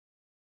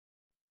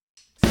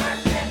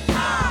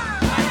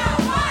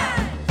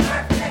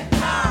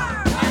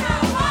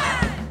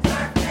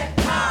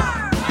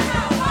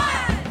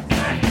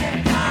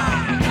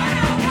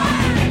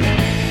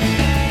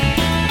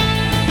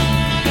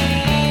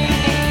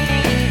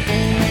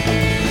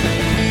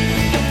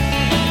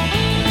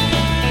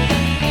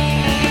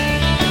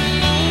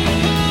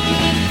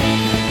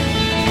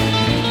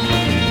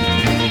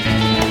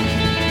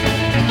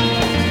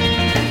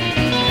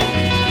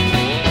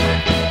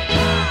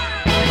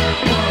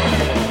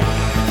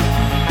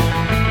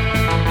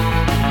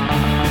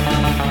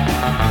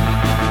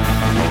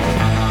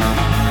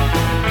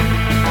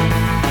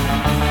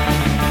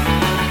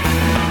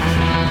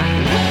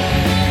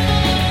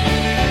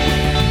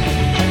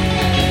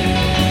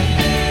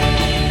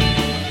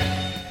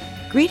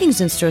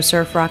Greetings, Instro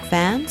Surf Rock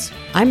fans.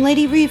 I'm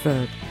Lady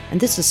Reverb, and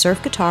this is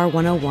Surf Guitar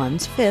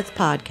 101's 5th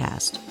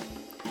podcast.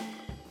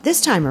 This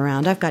time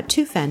around, I've got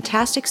 2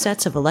 fantastic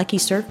sets of Alecki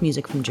surf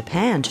music from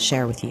Japan to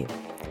share with you,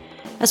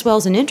 as well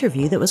as an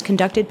interview that was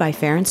conducted by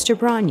Ferenc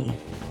Dobrányi,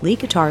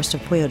 lead guitarist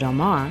of Puyo Del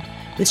Mar,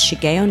 with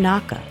Shigeo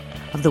Naka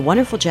of the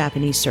wonderful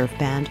Japanese surf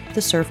band,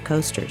 the Surf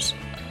Coasters.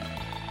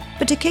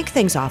 But to kick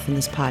things off in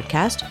this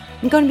podcast,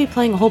 I'm going to be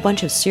playing a whole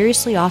bunch of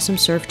seriously awesome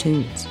surf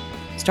tunes,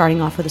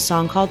 starting off with a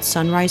song called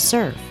Sunrise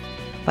Surf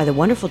by the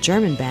wonderful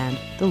German band,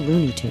 the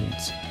Looney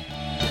Tunes.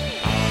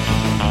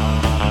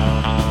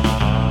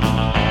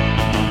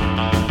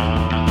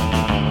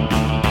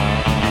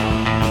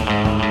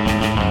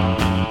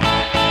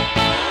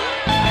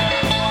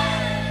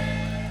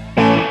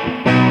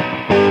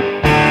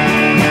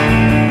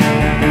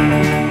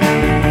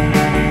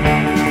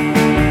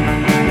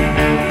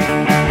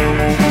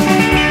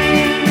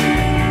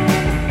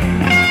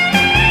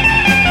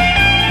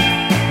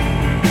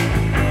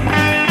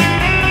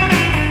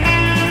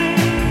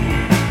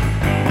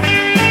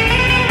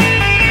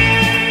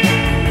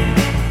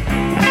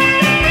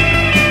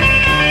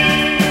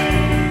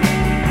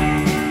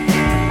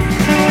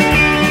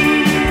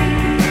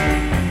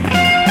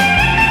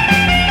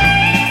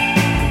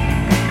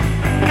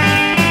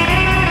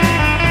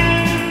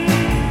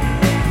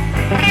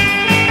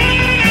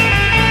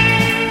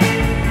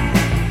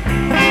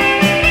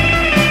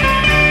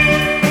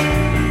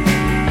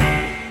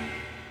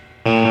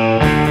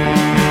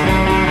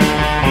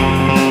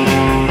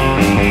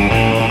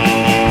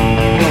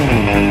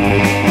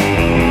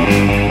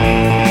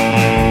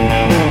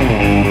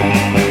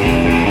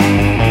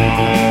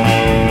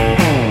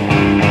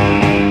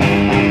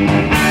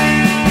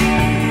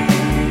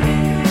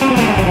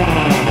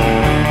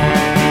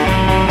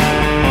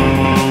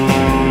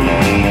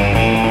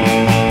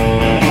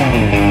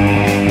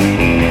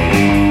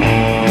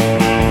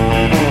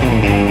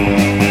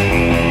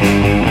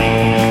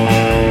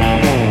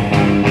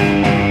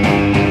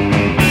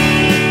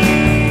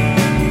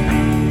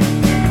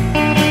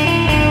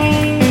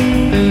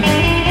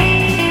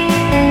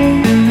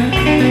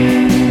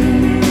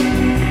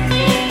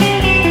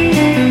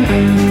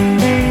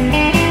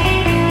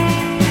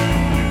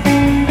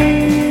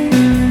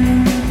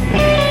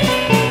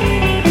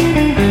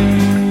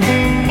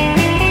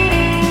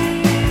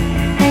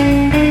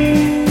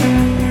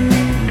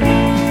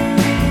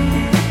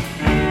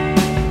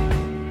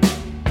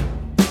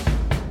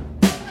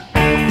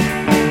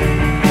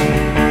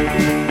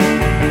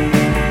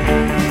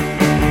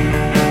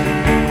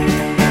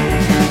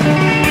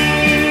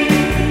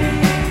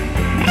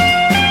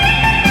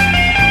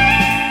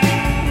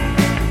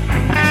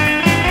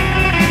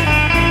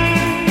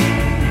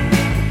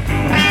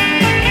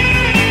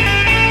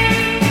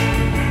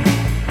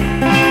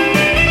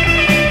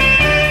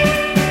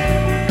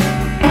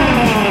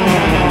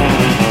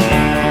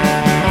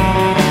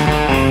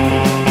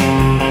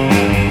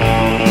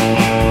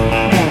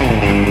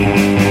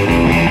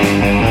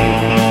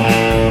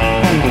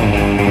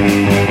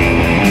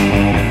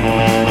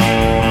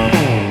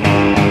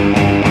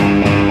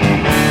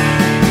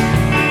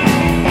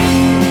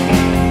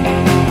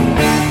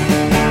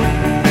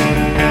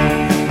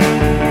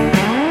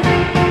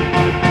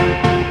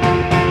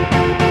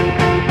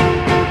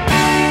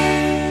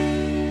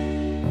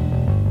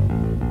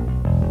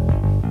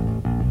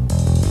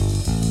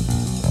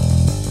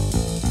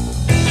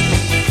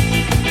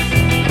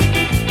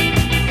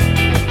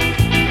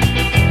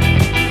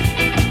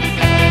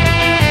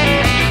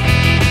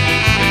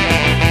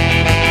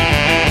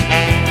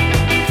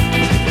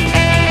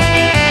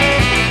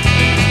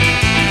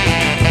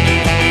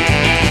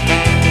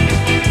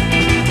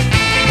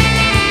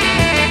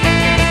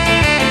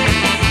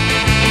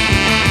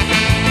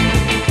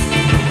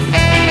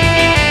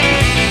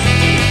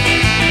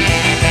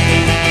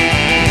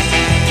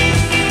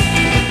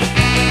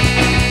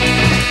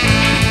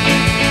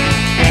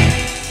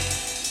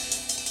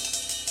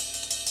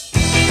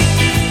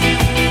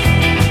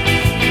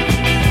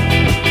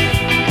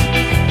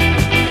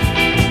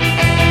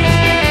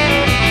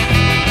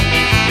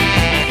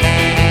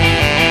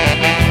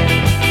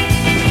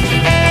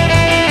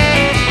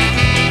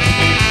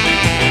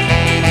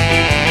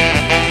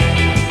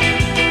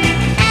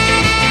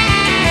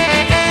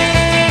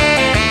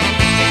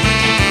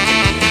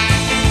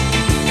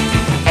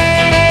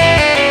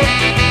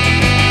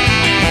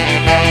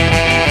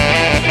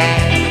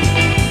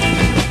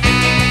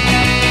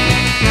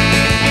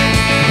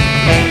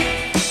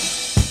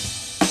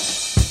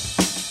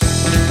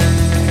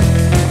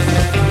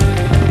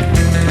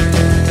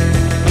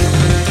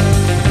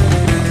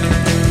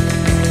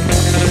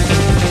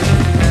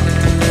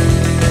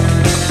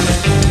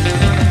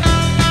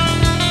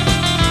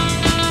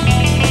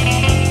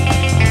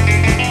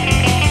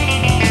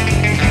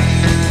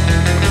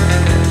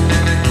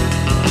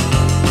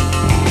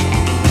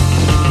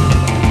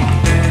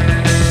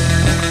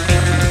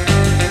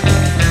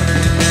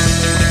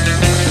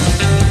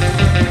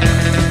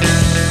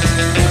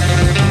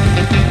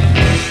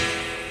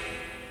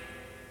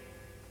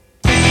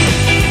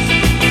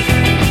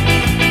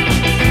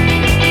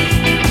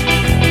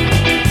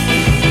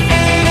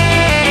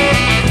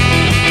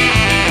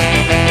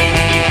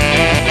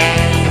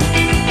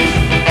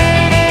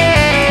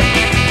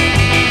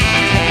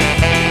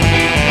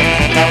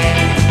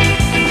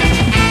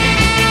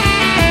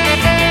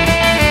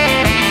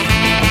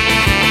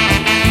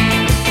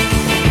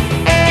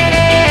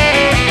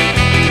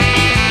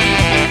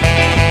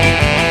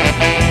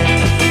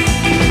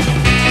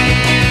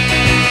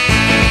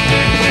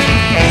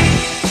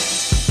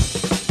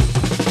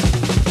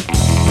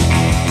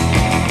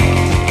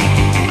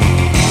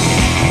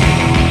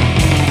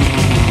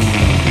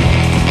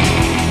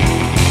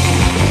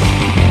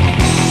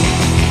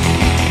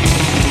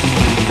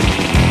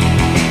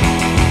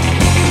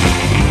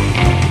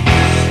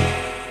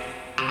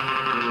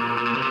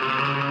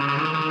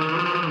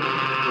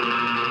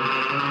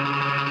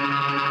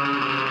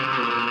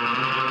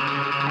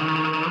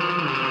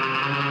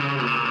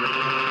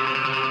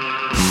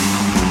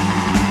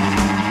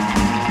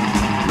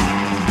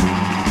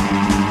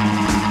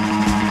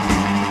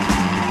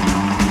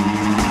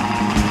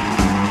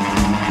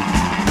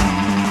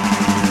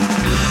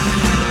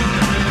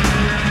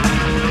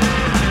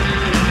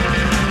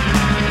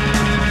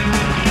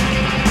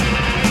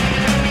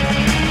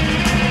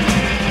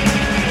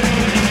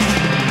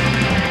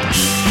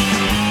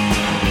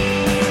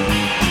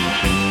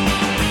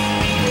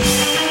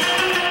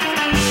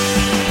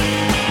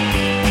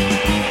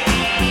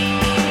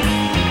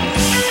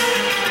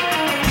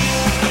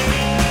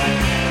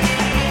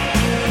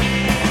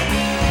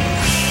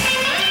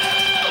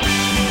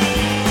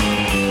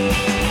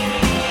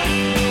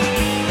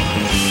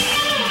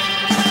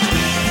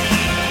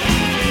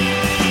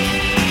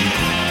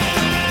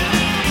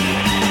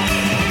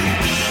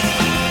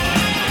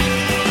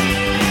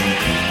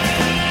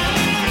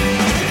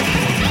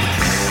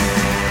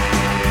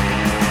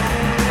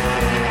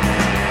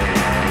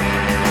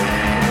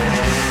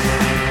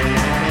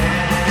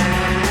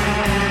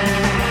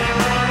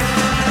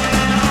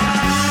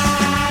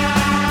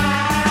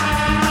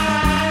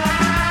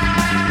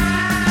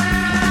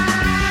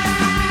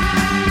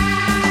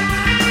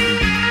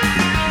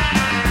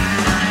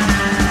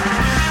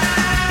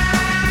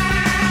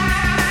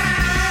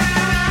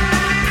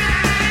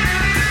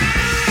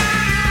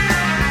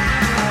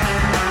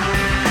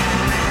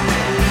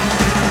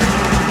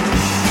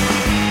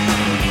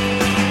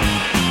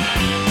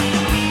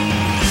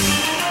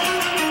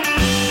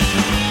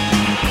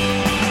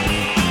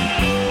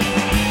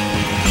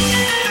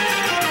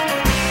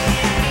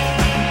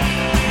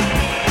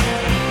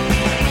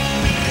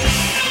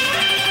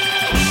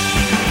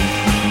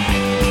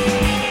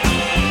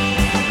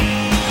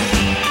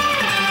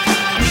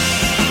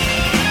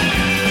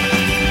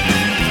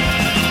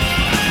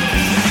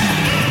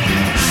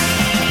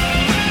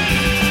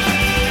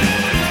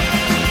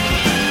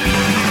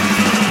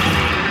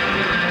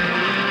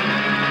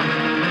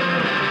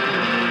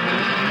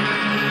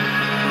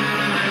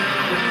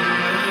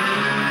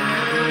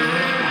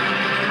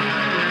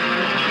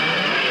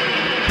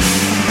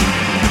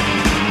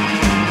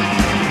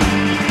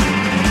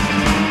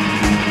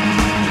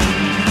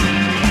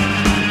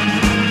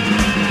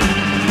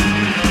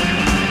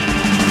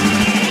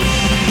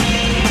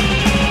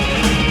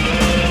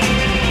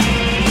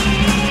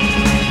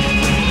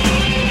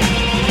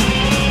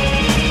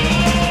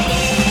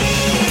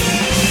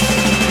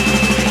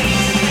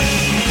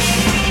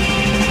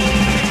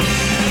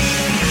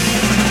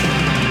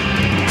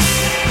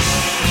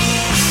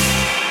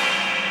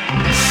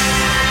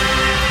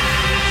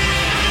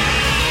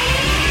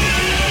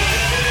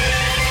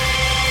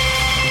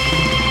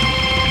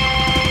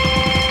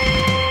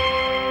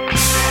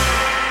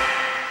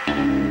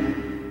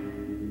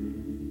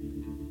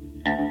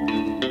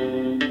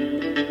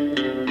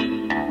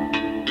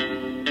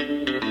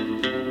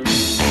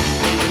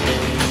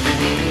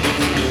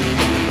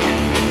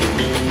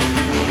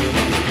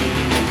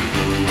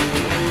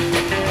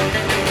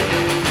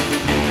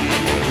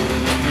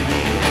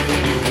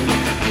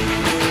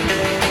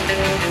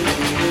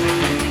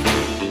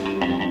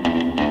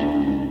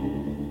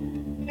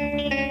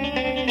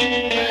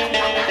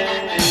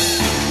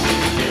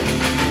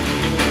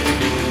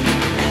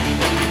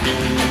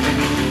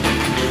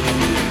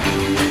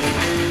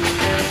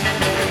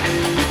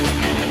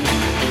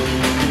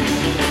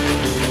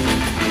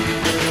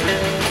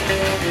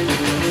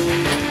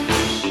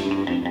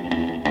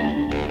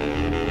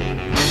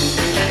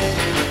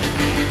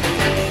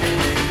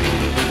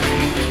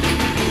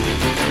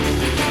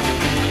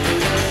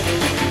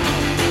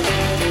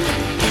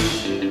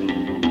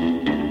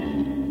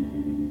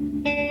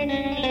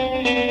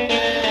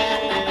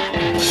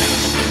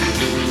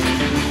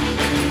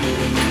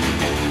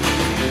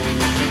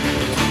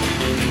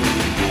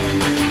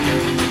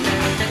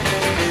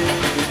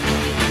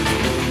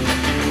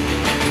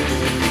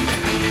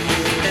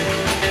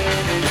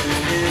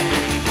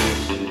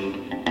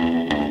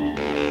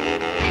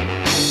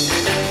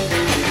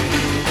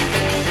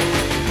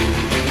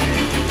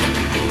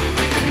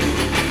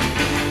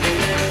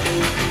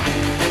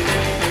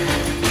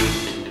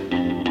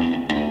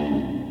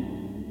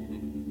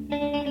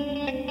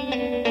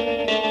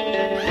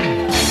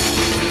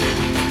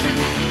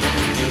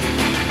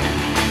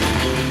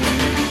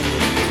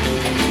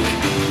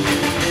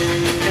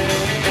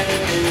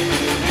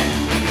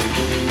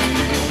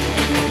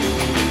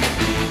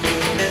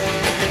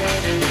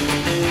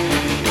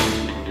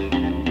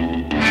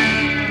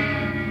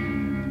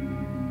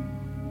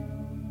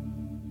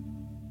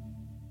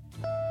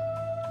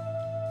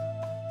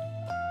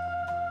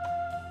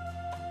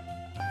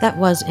 That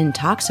was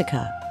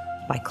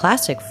Intoxica by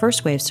classic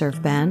first-wave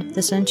surf band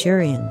The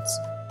Centurions.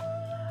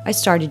 I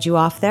started you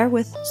off there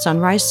with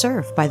Sunrise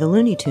Surf by the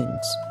Looney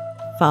Tunes,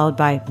 followed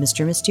by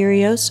Mr.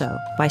 Mysterioso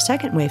by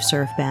second-wave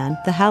surf band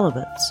The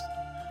Halibuts.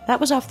 That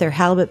was off their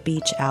Halibut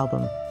Beach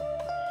album.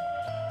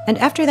 And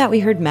after that we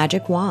heard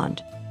Magic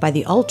Wand by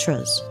the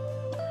Ultras.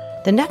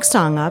 The next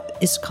song up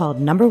is called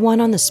Number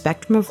One on the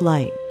Spectrum of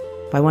Light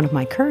by one of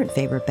my current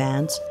favorite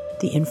bands,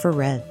 the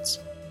Infrareds.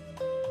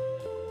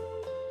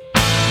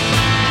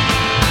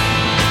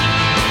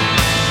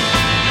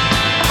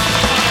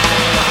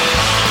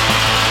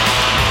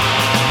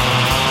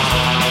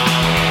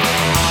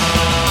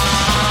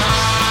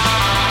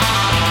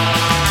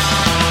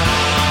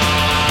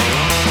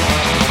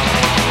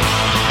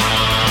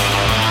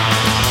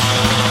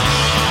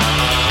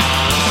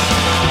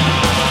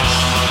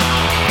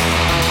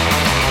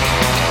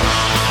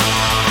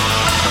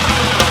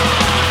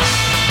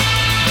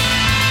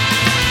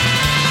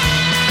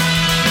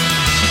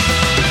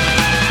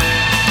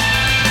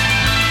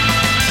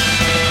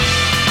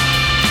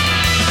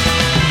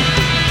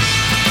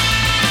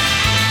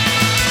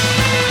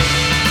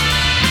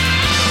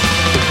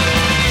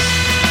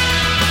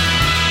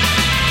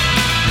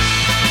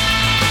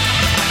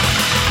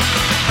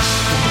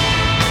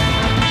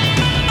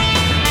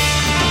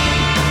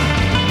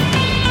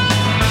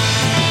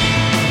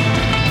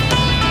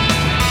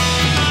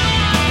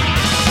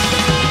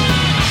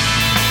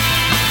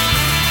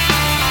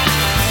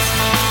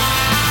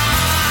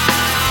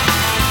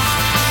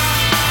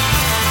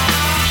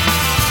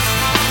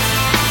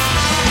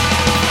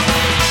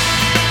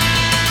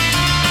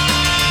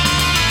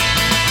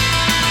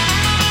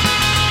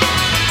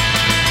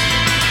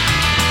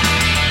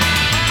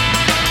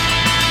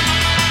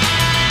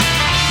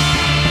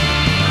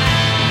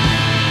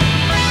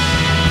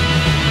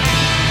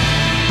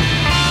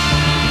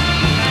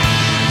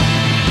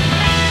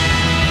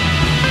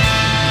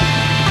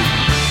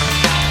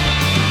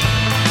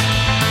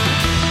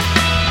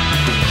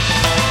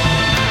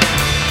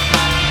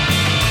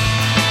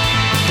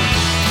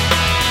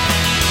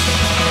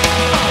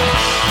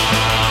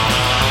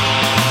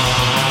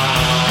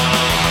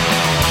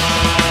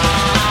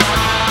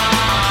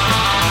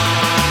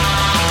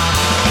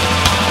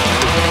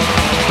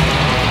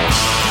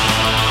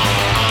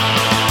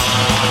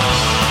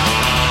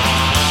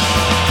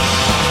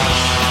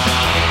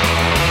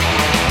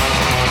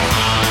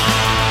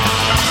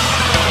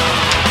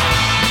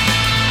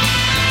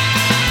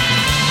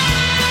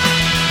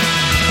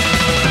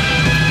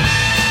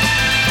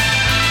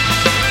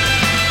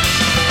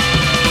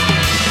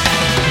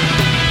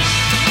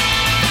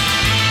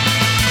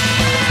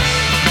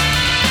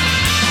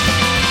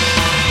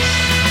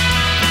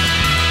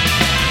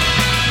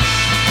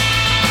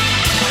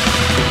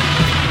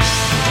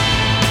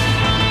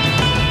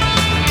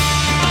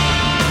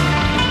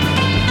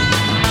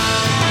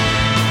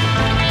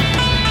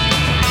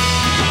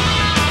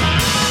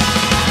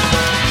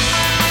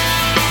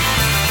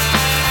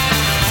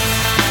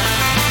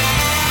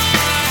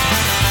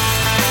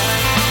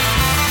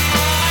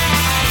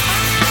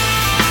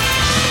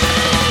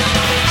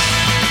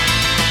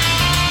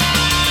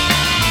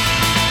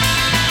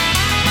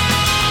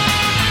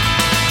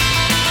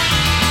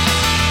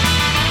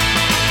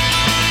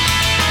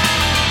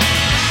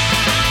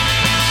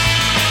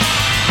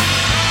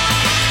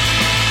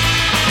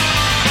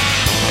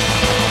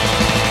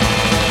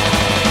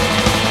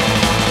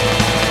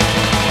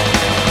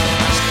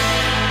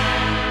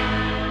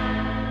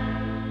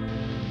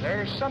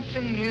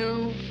 Something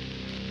new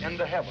in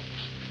the heavens.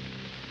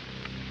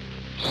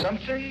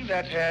 Something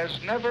that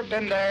has never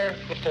been there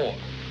before.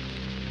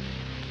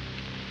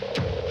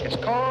 It's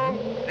called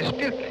the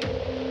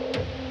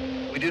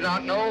Sputnik. We do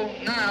not know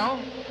now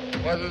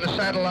whether the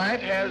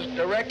satellite has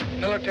direct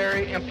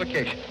military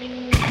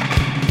implications.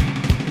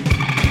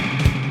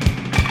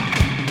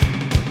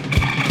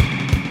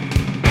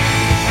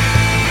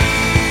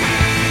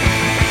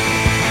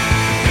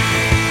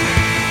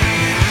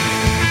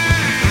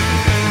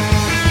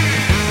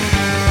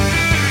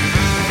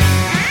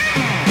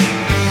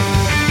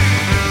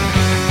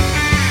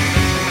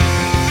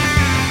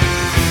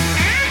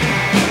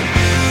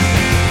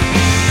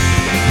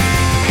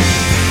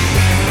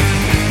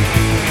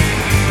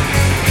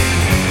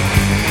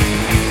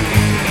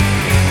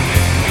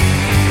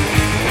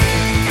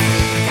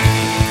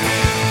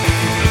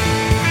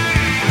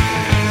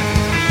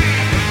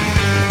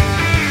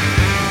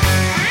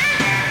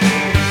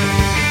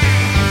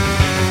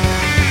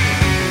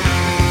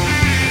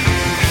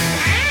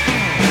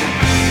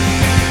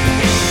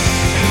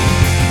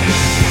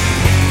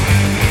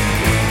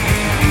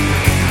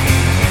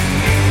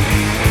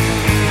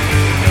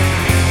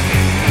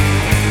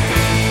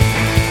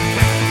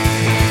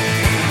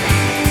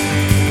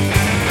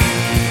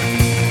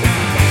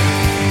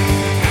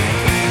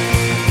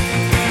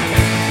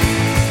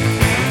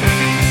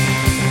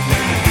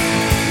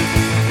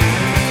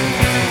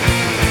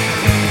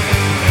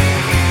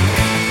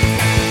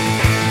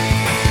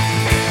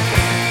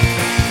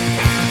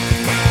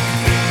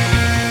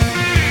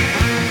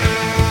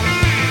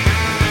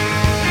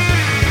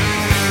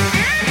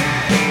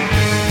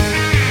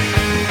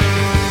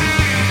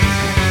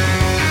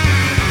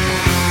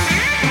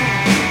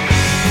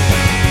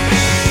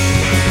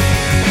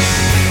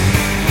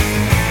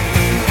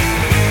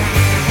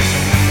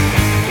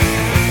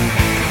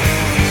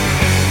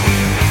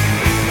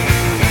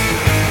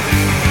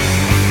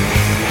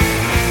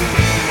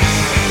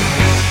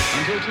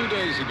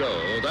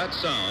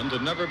 sound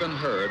had never been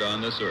heard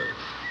on this earth.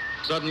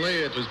 Suddenly,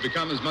 it has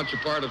become as much a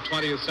part of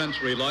 20th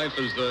century life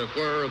as the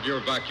whir of your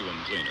vacuum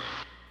cleaner.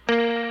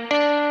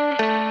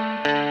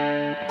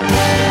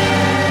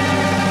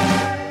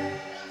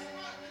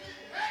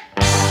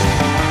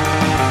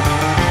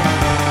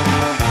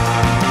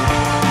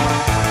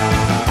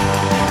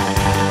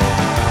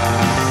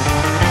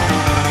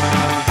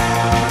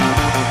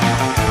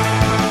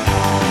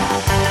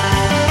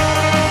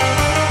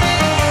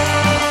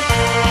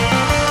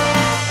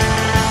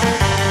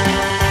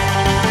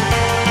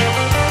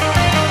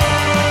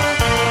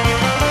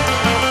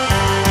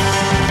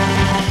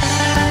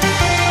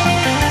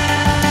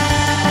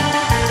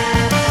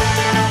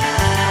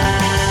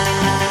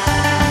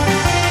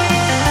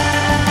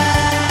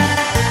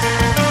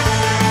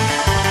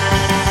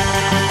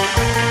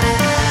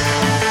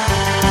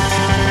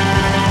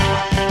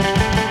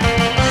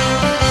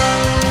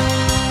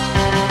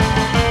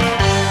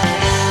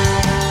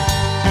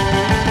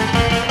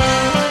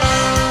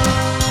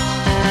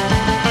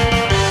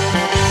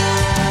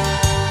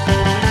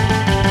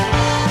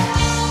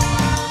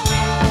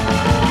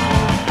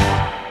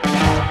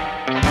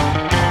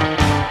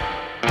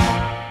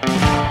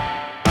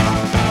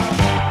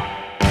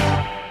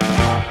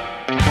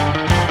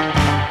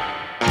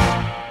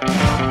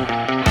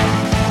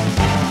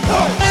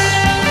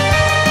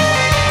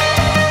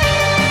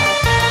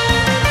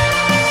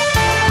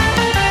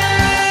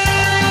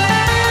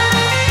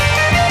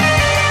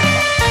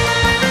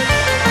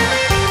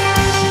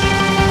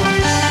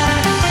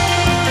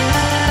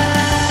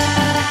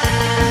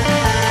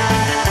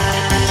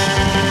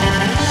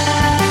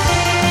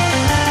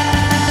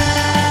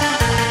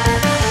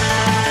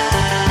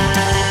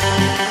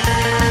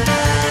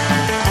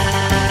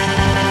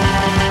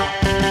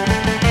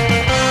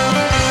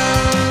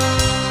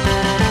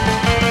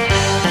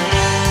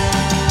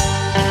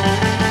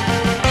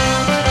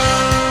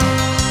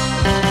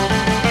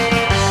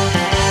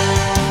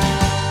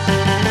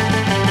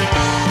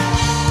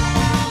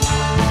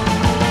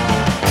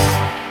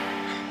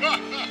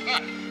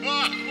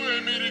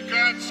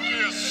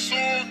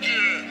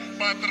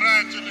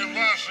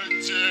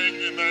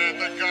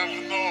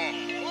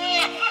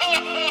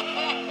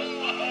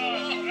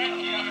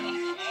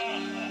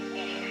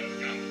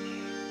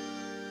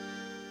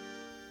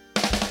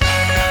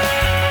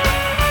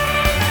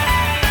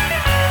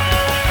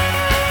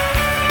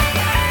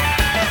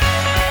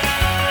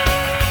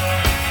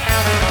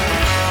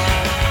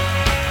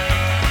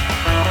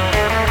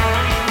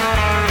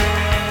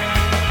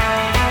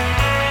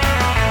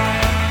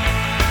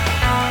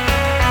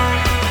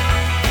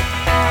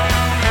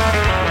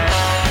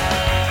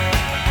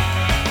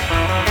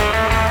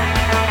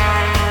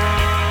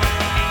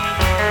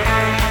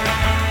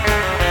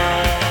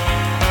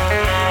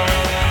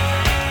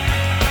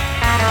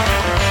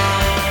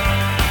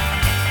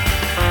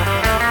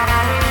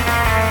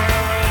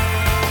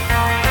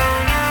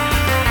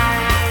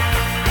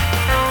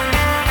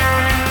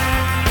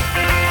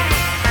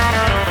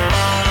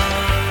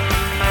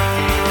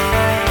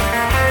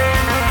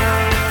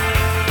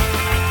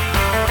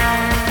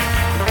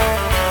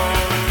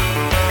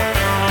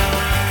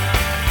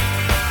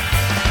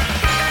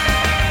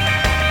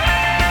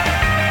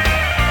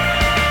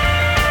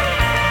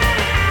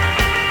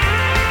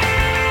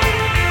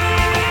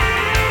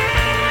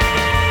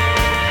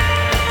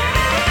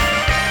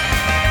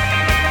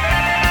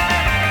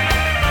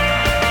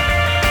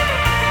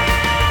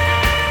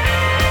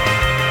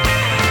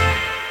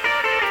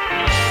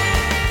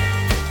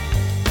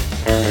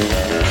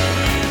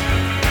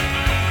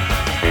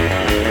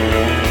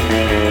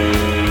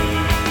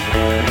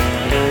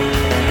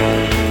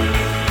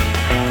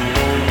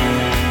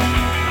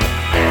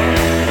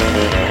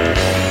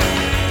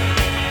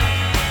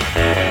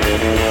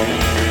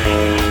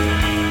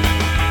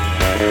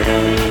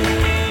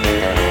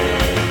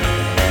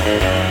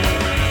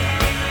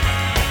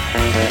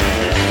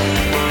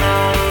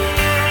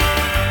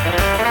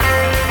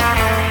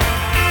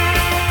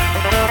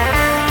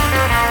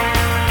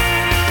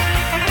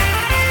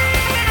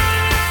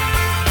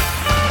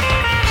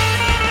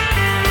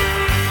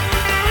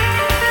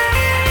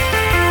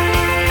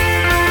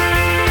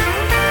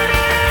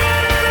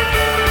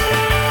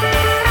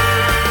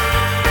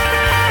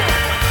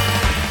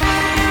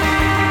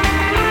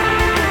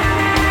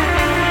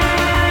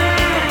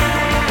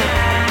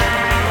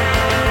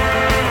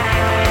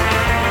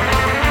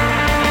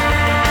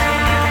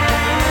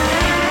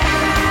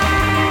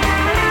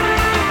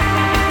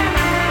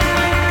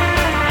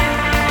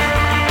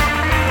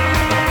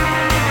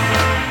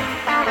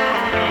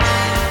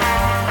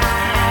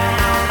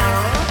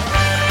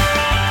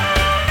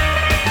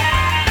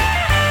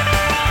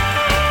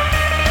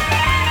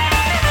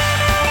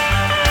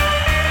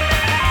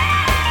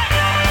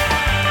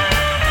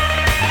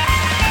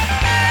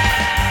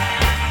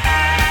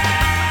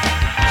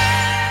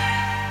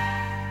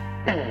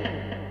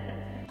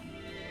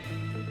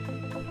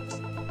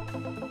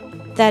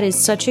 That is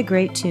such a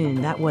great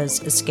tune. That was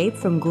Escape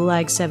from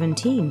Gulag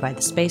 17 by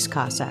the Space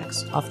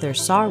Cossacks off their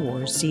Star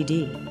Wars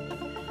CD.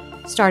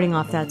 Starting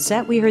off that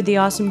set, we heard the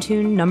awesome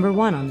tune Number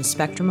 1 on the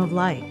Spectrum of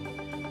Light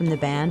from the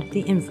band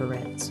The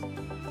Infrareds.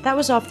 That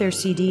was off their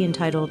CD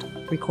entitled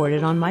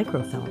Recorded on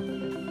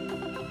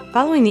Microfilm.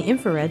 Following The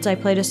Infrareds, I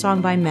played a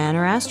song by Man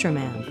or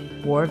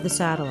Astroman, War of the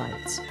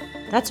Satellites.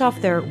 That's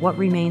off their What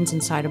Remains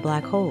Inside a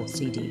Black Hole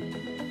CD.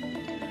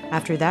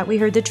 After that, we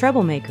heard the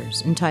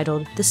Treblemakers,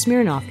 entitled The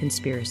Smirnoff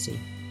Conspiracy.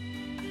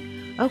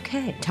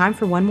 Okay, time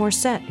for one more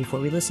set before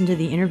we listen to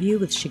the interview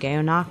with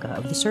Shigeo Naka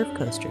of the Surf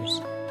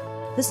Coasters.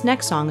 This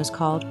next song is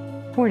called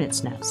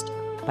Hornet's Nest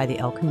by the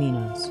El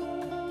Caminos.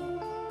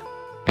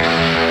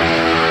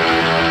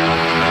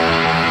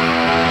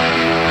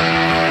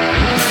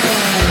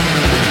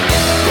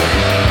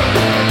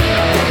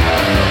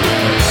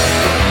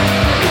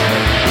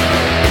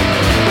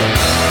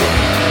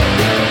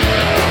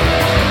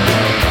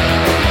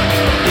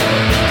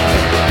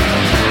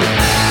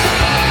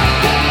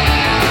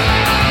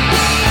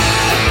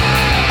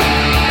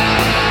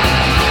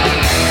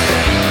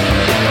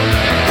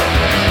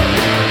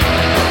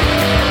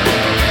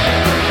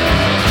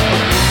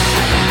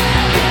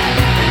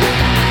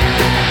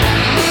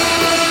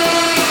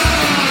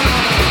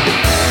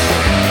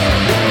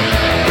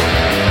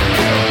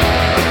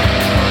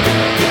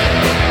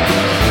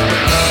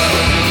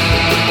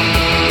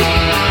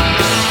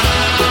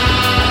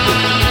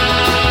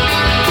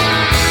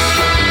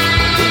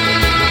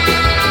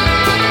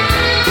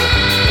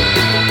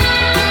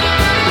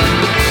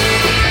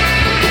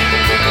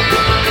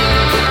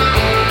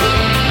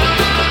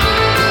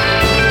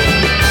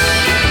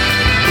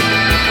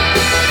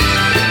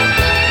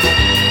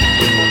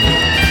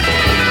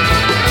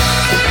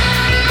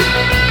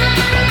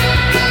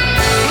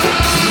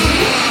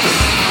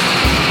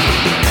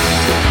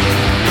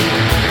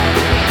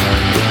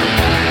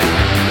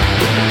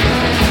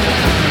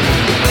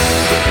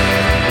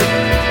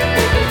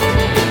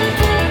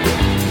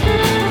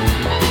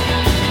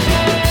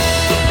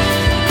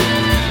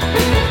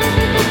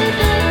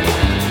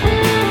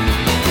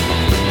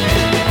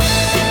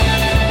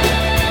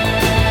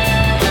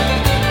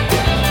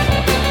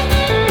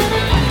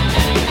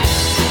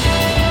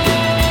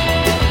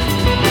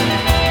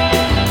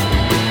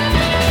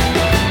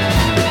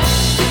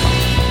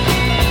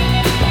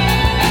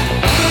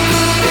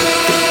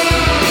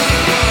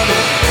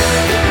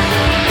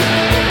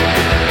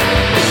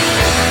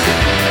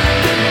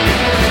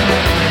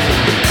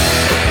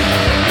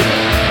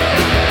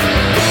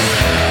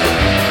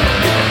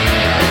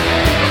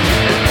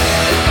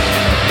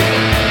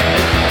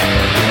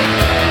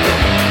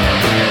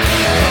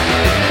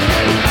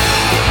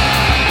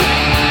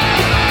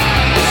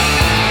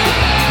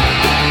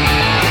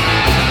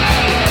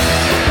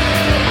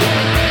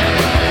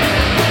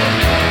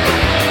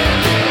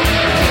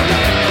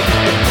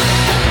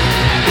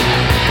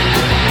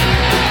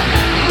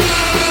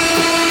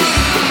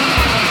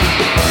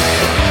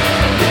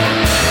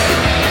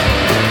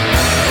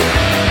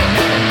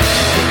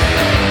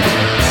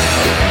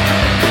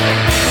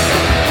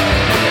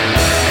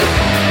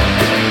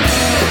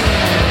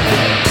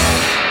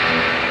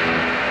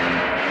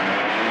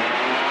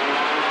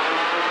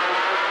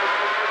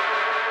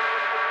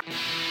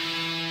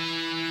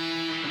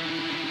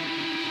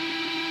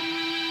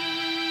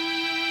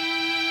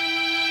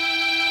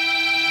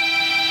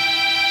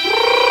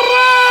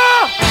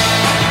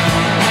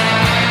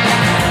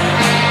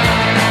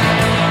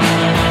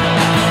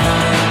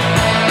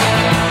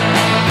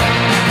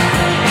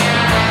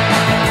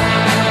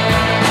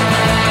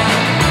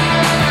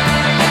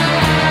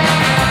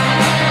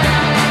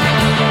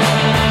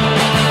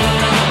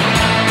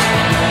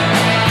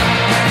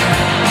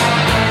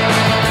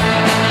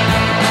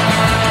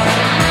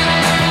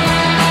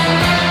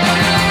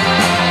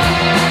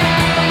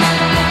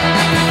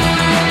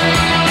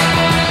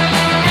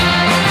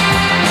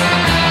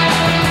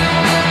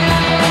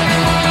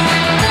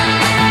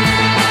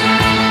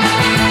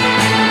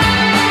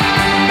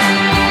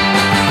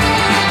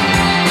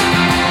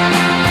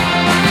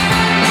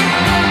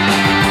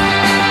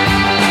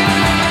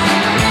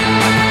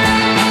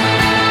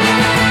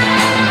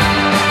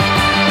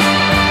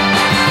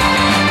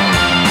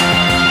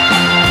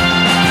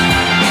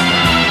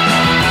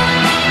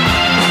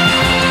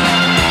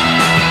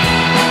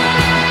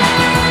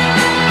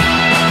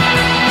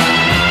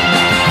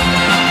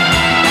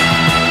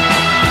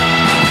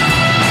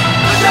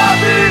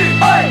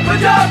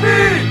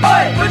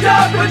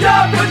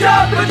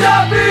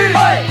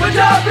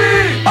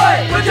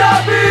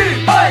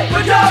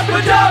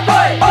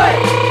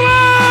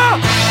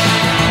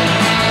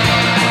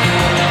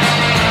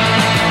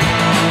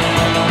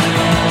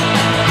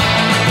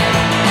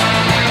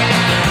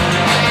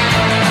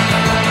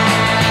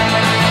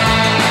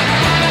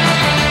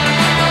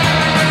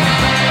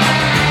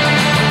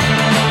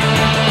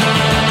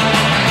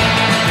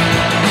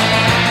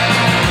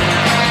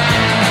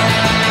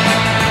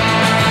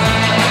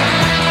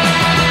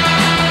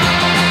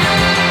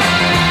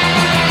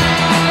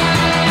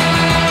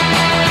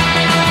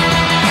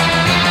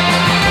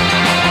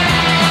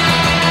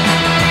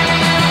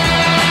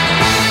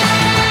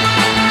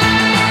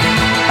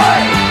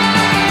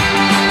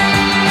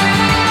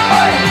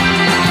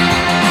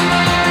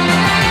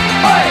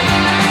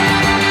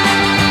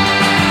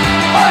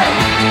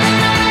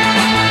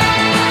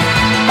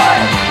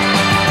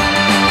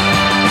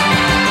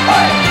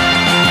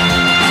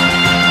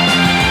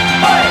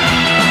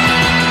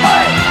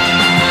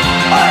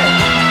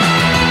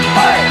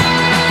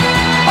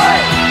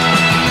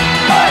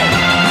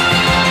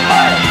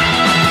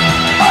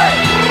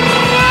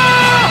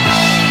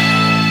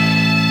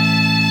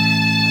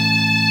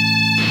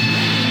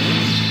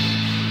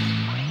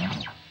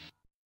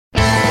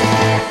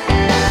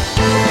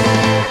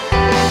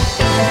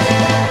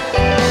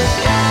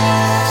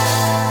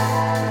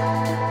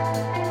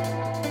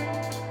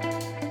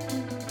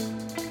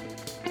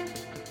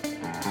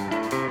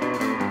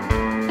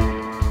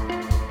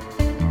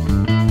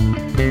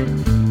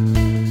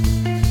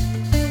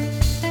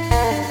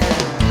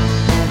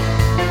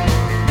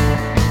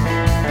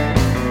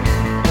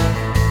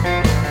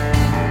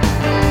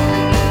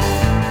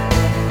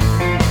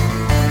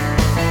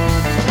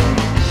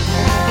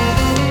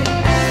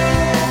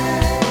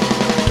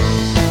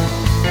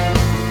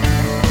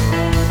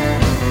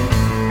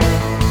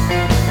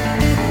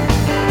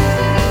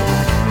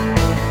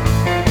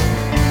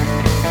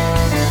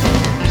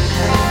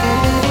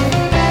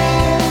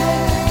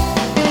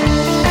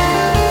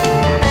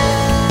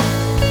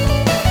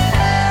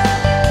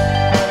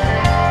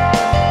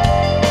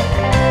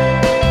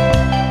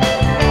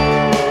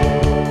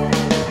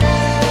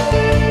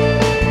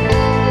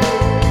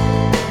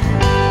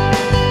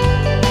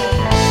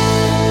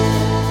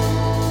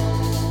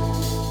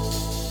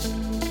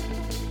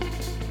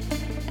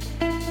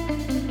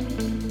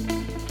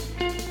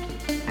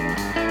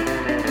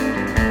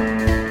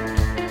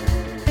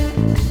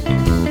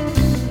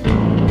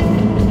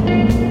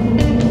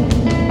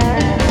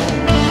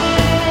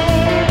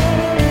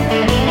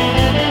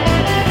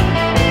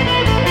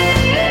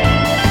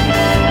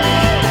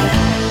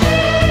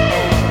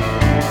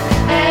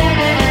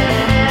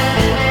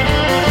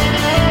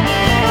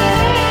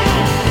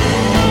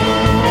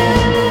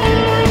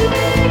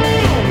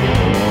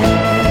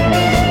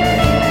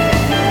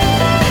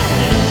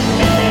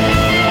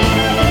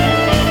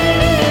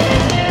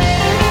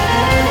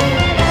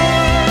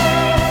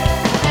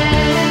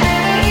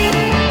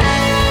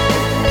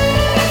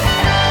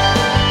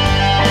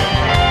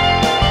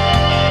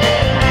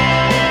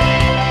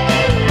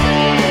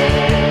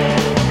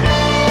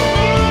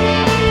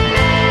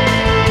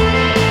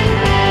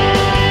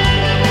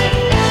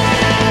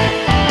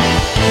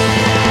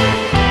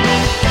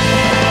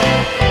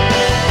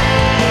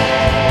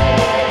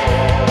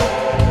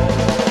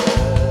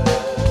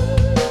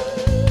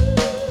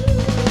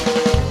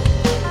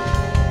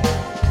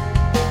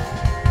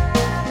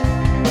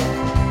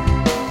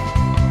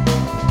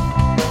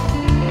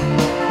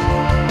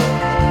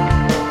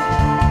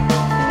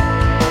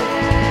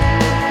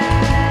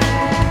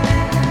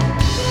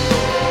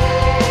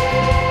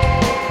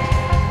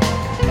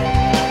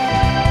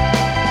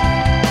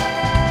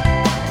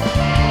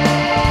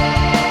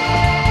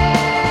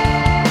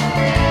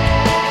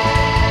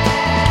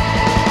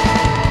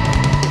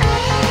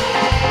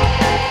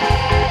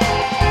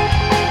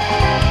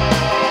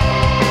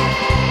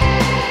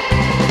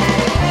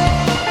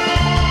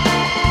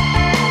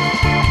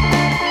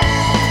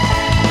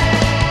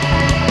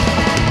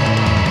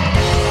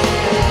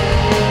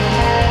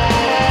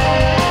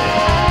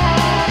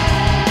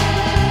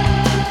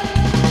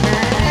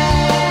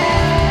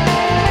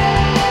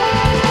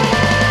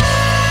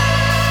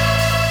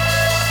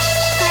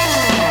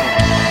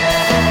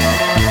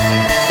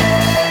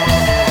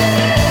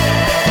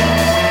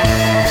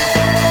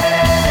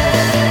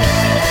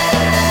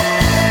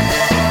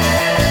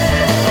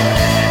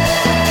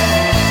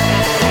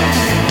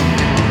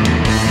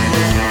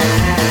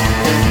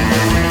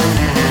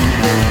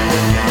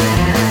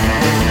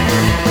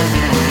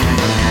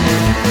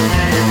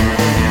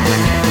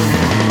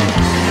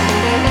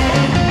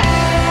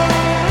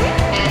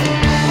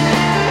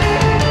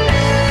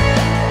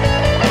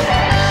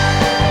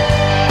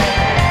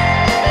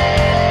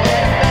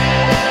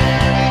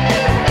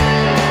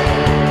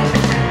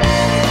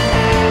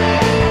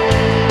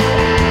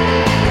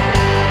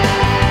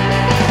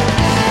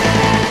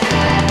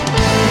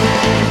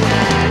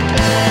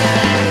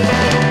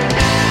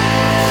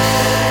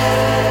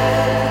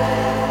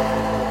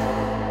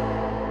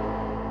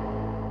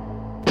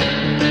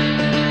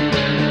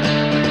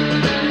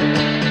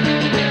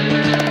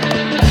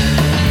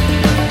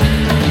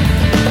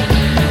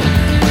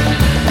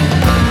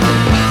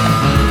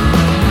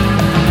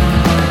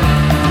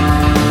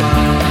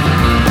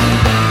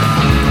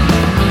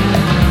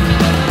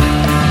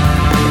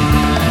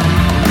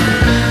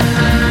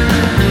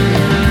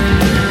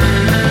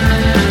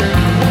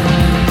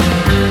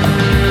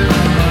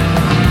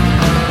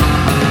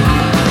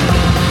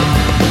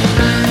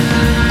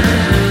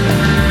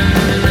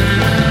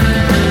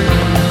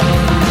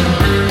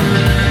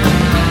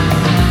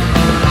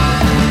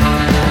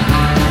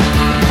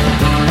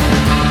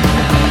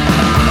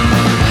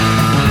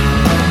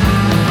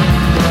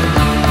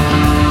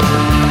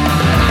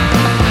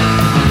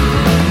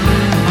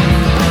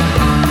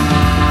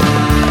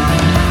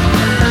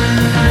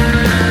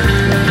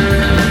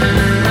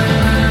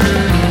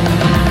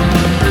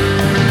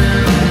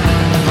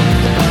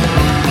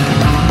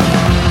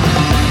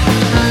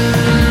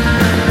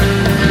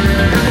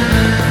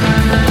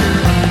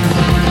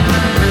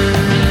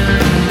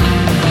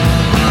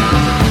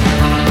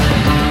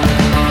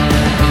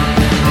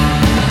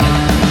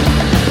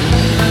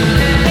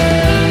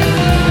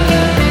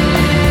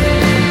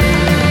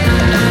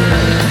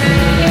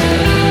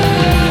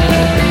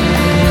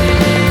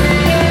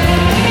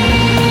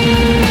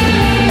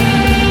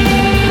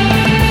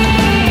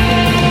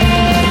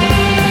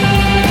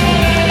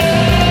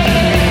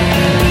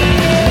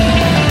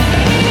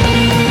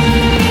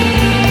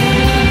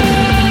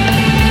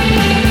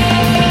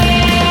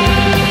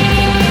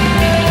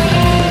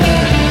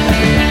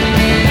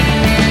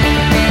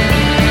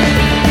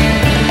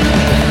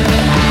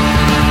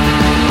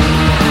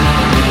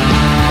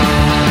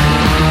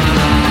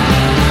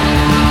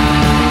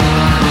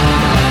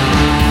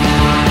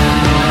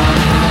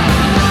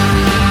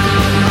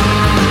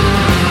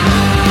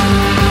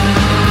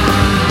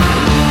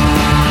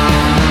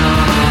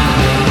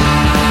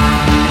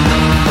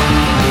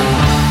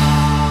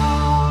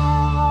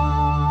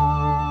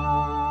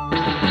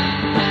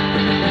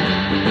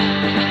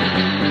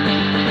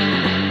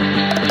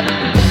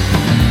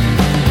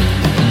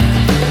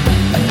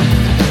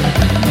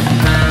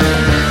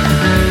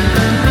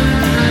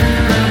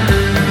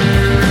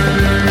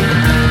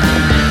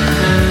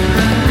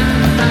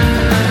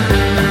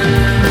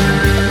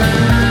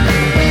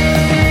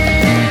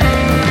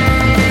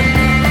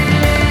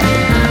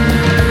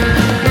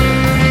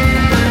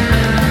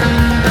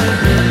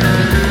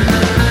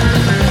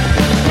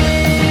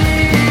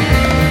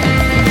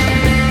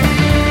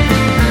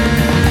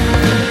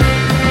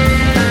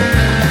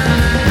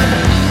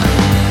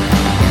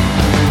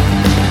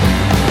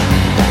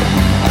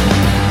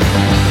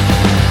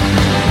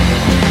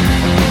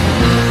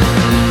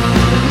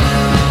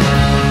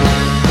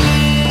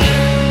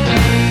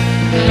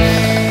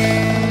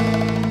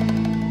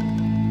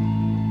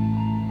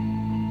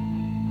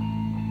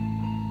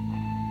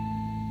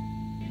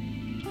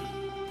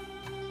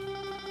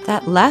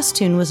 That last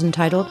tune was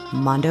entitled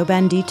Mondo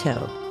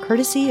Bandito,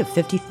 courtesy of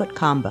 50-Foot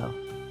Combo.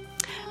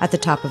 At the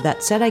top of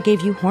that set, I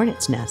gave you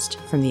Hornet's Nest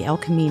from the El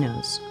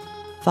Caminos,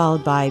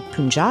 followed by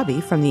Punjabi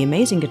from the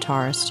amazing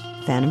guitarist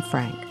Phantom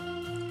Frank.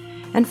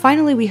 And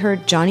finally, we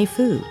heard Johnny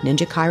Fu,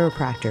 Ninja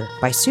Chiropractor,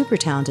 by super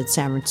talented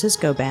San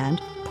Francisco band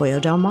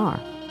Pollo Del Mar.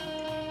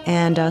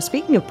 And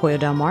speaking of Pollo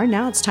Del Mar,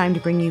 now it's time to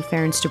bring you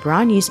Ferenc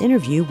Dobrany's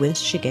interview with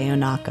Shigeo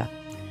Naka.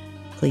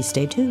 Please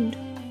stay tuned.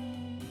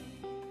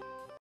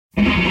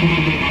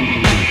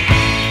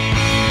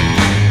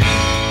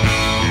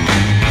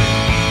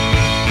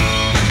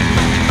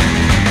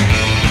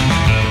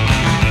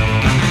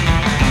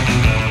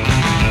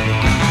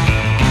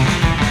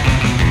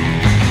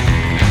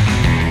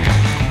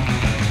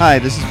 Hi,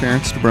 this is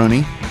Ferenc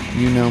Dobrany.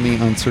 You know me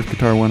on Surf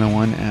Guitar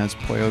 101 as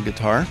Pollo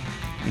Guitar,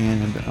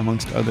 and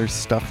amongst other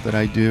stuff that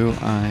I do,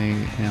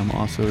 I am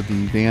also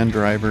the van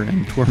driver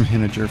and tour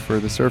manager for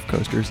the Surf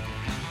Coasters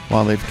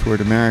while they've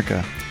toured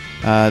America.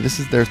 This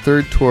is their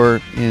third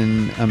tour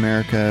in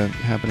America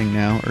happening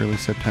now, early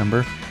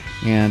September,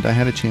 and I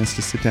had a chance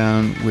to sit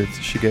down with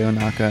Shigeo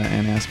Naka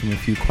and ask him a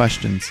few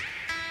questions.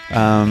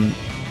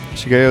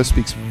 Shigeo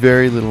speaks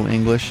very little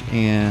English,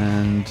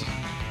 and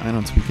I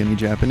don't speak any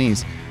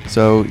Japanese.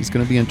 So he's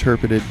going to be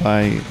interpreted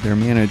by their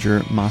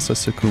manager, Masa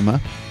Sakuma.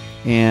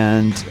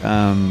 And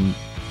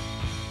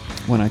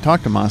when I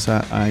talk to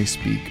Masa, I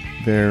speak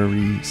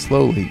very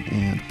slowly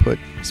and put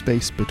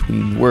space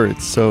between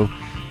words. So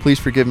please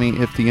forgive me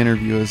if the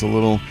interview is a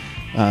little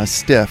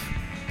stiff,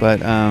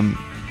 but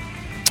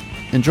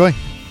enjoy.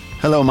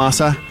 Hello,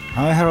 Masa.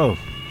 Hi, hello.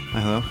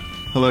 Hi, hello.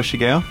 Hello,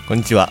 Shigeo.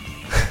 Konnichiwa.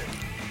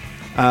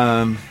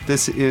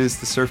 This is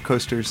the Surf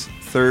Coasters'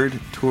 third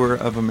tour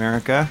of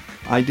America.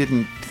 I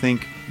didn't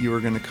think you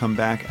were going to come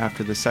back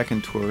after the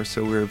second tour,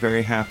 so we're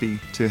very happy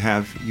to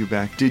have you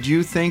back. Did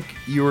you think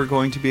you were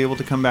going to be able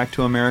to come back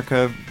to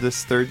America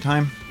this third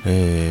time? あ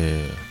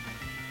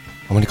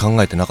まり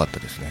考えてなかった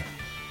ですね。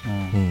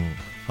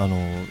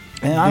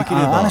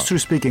Honestly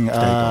speaking,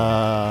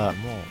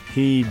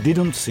 he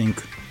didn't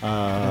think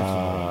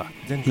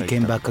he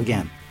came back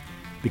again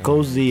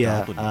because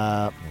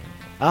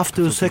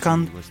after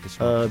second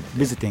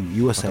visiting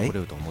USA,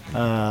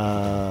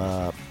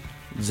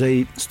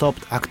 they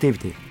stopped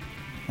activity.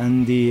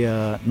 And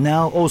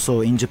now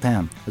also in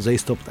Japan, they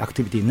stopped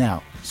activity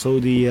now. So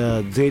he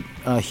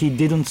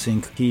didn't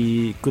think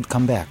he could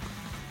come back.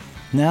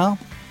 Now,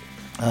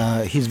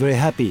 he's very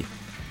happy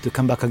to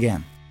come back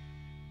again.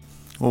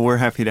 Well, we're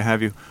happy to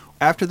have you.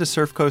 After the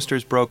Surf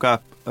Coasters broke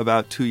up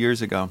about 2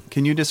 years ago,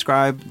 can you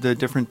describe the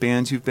different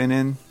bands you've been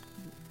in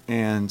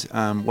and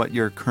what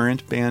your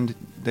current band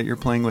that you're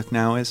playing with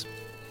now is?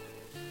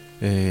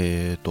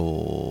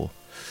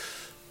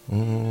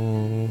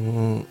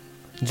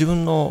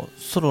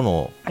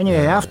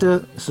 Anyway,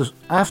 after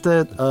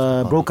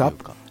broke up,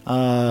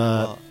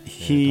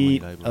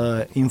 he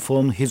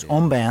informed his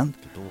own band,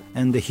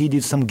 and he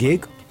did some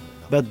gig,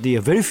 but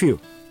very few.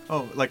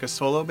 Oh, like a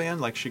solo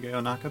band, like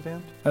Shigeo Naka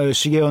band?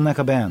 Shigeo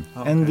Naka band,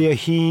 okay. And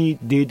he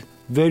did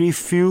very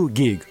few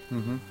gig,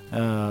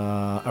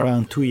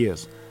 around 2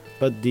 years,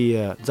 but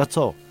that's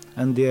all.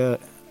 And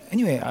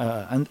anyway,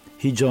 and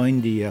he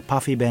joined the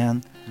Puffy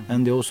band,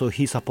 and also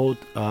he support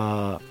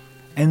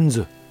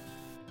Enzo.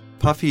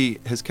 Puffy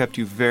has kept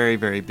you very,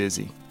 very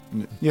busy.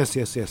 Yes.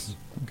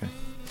 Okay.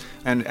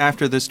 And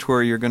after this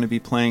tour, you're going to be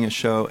playing a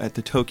show at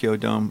the Tokyo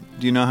Dome.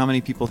 Do you know how many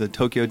people the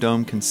Tokyo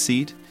Dome can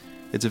seat?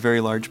 It's a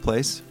very large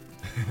place.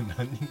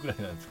 何人くらい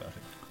なんですか？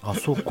あ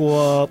そ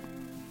こは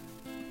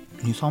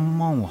2、3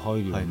万は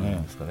入るよね。入る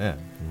んですかね。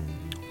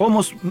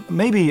Almost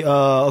maybe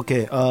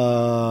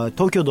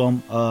Tokyo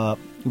Dome.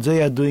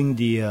 They are doing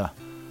the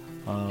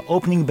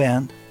opening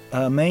band.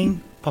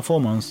 Main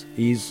performance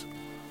is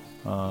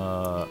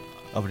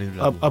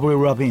Avril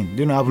Lavigne.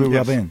 Do you know Avril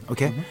Lavigne?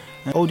 Okay.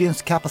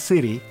 Audience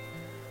capacity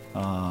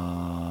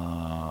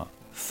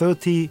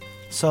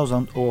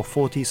 30,000 or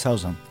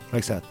 40,000,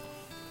 like that.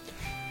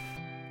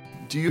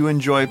 Do you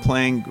enjoy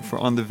playing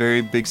on the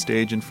very big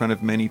stage in front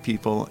of many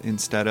people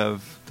instead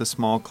of the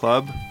small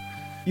club?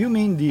 You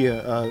mean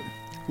the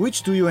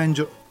which do you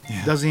enjoy?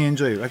 Yeah. Does he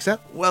enjoy like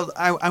that? Well,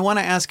 I want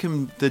to ask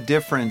him the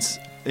difference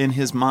in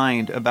his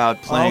mind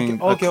about playing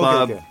a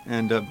club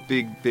and a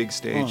big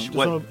stage.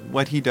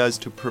 What he does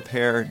to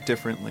prepare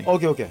differently.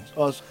 Okay.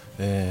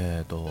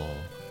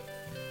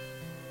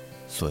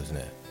 そうです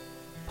ね。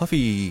パフ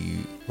ィ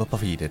ーはパ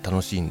フィーで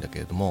楽しいんだけ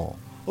れども。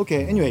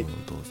Okay. Anyway.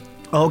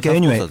 Of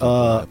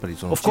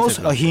course,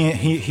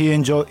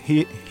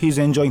 he's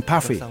enjoying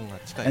Puffy,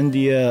 and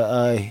he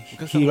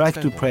likes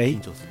to play.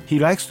 He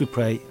likes to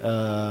play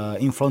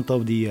in front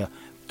of the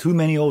too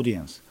many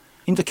audience.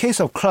 In the case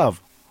of club,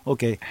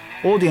 okay,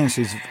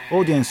 audiences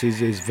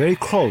is very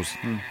close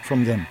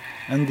from them,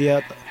 and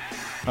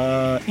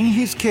in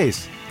his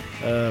case,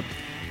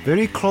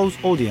 very close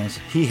audience.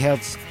 He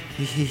has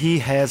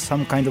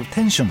some kind of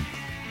tension,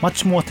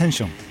 much more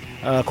tension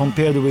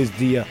compared with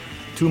the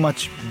too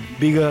much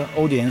bigger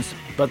audience,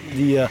 but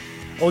the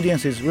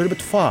audience is a little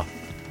bit far,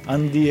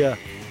 and the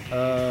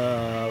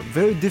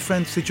very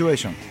different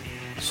situation.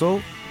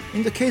 So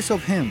in the case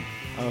of him,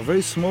 a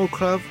very small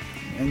club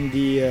and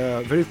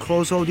the very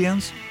close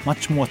audience,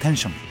 much more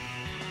attention.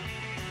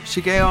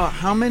 Shigeo,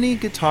 how many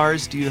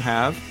guitars do you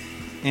have,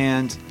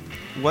 and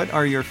what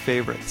are your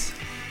favorites?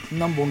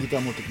 何本ギタ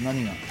ー持ってて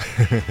何が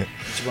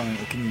一番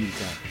お気に入り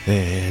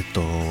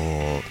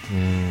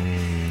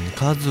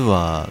か数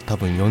は多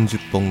分40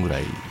本ぐら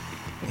い。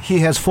 He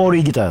has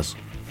 40 guitars,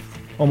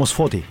 almost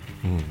 40.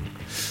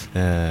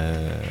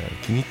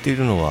 気に入ってい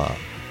るのは、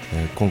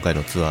今回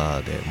のツア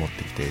ーで持っ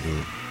てきている、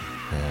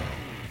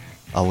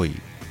青い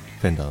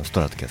フェンダーのスト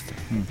ラトキャスタ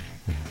ー。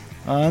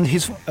And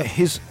his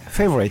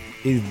favorite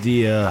is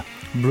the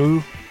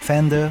blue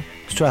Fender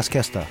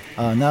Stratocaster.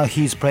 Now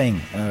he's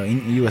playing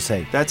in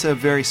USA. That's a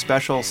very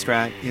special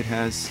Strat. It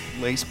has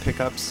lace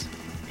pickups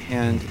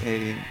and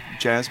a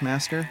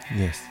Jazzmaster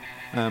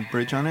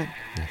bridge on it.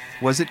 Yes.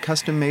 Was it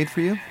custom made for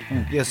you?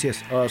 Yes.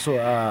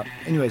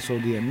 Anyway, so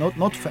the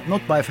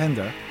not by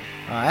Fender.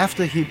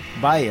 After he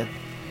buy it,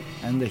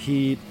 and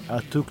he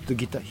took the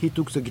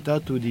guitar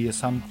to the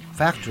some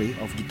factory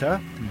of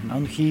guitar,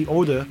 and he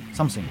ordered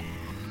something.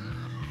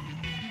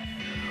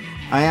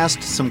 I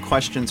asked some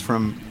questions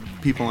from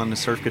people on the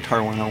Surf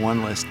Guitar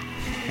 101 list,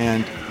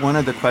 and one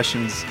of the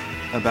questions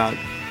about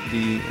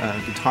the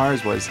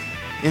guitars was,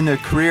 in the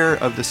career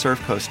of the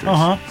Surf Coasters,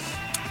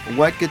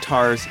 what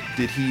guitars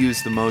did he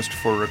use the most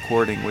for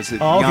recording? Was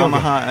it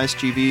Yamaha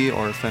SGV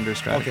or Fender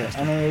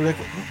Stratocaster?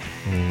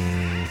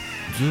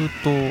 ずっ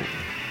と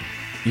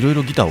いろい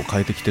ろギターを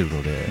変えてきてる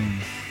ので、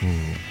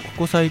こ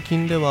こ最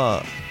近で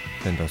は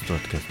フェンダーストラ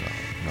トキャスター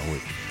が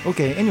多い。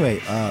Okay, anyway,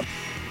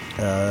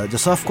 the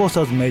Surf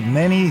Coasters made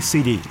many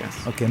CD,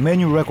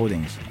 many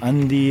recordings,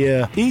 and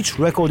each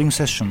recording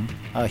session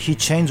he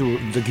changed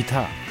the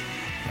guitar.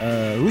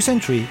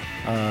 Recently,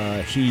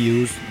 he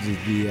used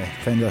the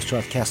Fender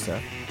Stratocaster,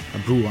 a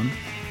blue one.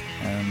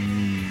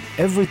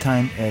 Every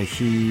time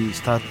he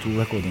started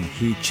recording,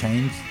 he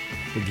changed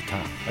the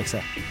guitar like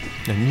that.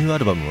 ニューア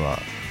ルバムは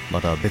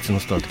また別の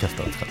ストラトキャス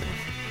ターを使ってま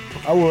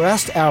す。Our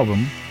last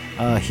album,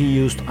 he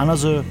used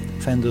another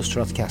Fender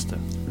Stratocaster.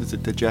 Is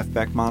it the Jeff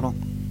Beck model?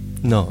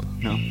 No.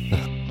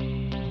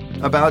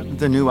 About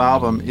the new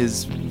album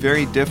is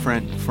very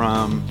different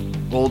from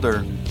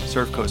older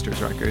Surf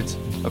Coasters records.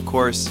 Of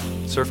course,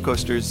 Surf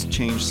Coasters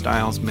changed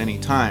styles many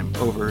times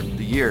over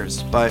the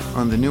years, but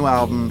on the new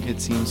album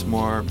it seems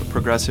more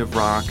progressive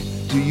rock.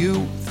 Do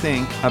you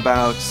think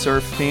about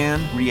surf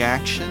fan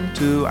reaction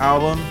to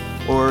album,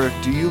 or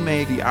do you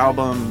make the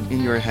album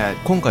in your head?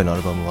 今回のア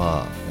ルバム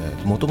は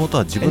もともと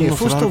は自分の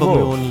ソロアルバム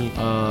用に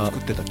作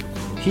ってた曲。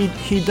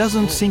He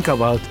doesn't think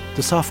about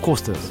the Surf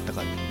Coasters.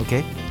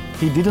 Okay,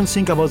 he didn't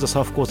think about the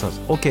Surf Coasters.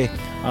 Okay,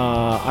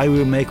 I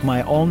will make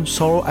my own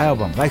solo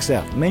album like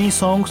that. Many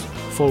songs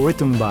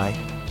written by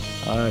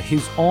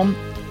his own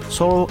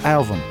solo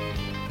album.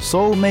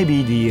 So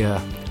maybe the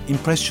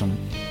impression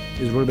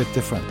is a little bit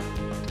different.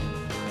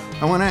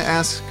 I want to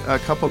ask a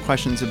couple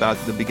questions about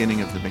the beginning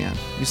of the band.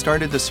 You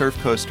started the Surf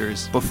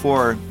Coasters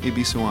before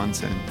Ibisu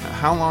Onsen.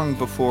 How long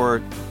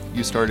before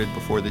you started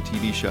before the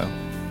TV show?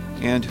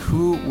 And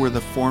who were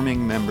the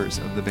forming members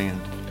of the band?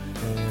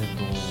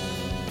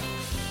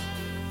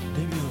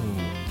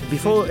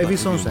 Before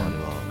Ibisu Onsen,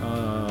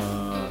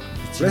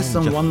 less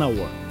than 1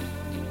 hour.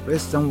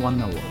 Less than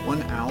 1 hour.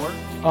 1 hour?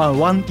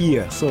 1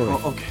 year, sorry.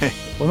 Oh, okay.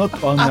 Well, not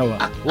 1 hour.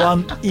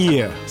 1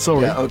 year,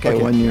 sorry. Yeah, okay,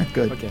 1 year,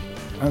 good. Okay.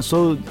 And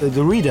so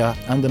the reader,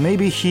 and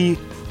maybe he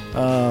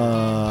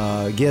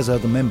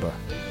gathered the member.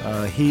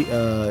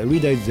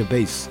 Reader is the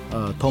bass,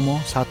 Tomo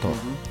Sato,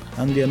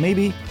 and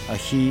maybe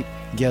he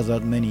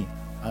gathered many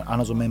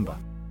another member.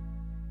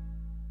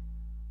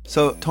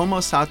 So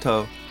Tomo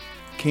Sato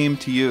came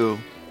to you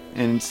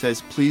and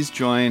says, "Please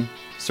join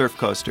Surf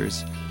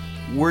Coasters."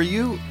 Were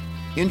you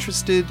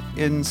interested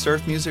in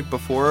surf music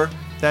before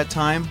that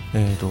time?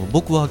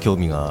 僕は興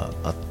味が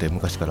あって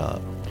昔から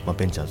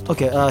ベンチャーズと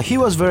か。Okay, he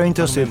was very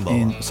interested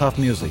in surf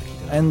music,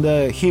 and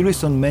he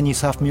listened many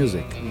surf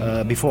music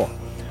before.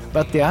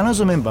 But the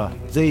another member,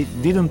 they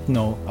didn't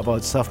know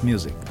about surf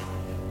music.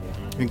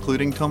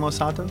 Including Tomo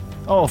Sato?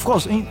 Oh, of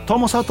course,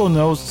 Tomo Sato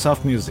knows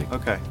surf music.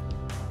 Okay.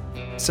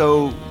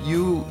 So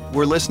you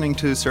were listening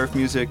to surf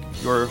music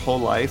your whole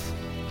life.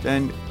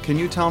 Then can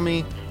you tell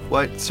me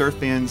what surf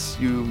bands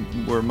you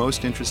were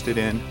most interested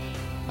in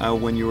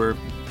when you were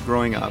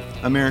growing up,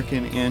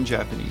 American and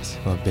Japanese?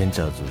 ベン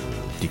チャーズ、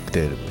ディック・テ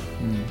ール、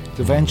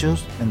The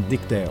Ventures and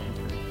Dick Dale.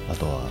 あ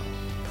とは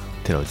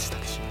寺内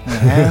武史。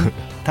And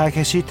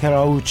Takeshi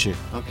Terauchi.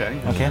 Okay.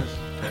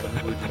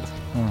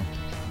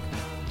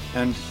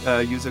 And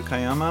Yuzo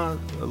Kayama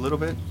a little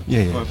bit?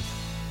 Yeah.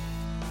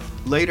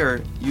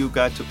 Later, you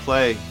got to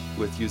play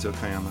with Yuzo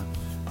Kayama.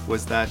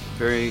 Was that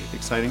very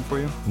exciting for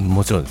you?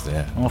 もちろんです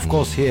ね。Of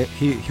course, he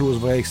was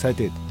very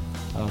excited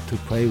to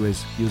play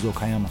with Yuzo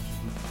Kayama.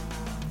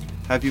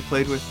 Have you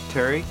played with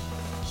Terauchi?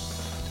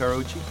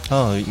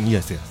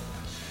 Yes.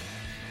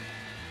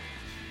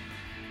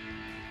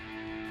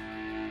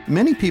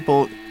 Many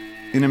people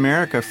in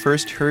America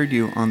first heard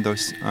you on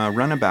those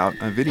Runabout,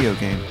 a video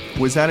game,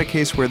 was that a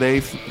case where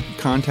they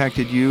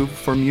contacted you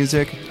for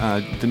music?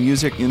 The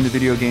music in the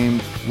video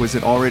game, was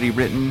it already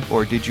written,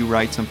 or did you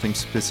write something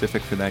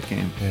specific for that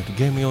game?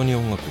 ゲーム用に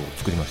音楽を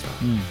作りました。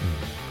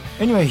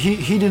Anyway,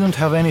 he didn't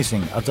have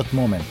anything at that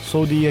moment.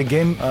 So the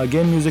game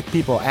music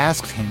people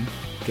asked him,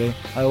 okay,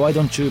 why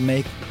don't you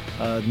make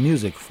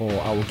music for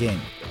our game?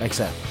 Like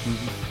that.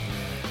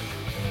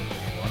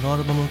 あのア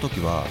ルバムの時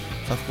は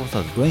サーフコース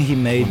ターズ When he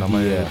made the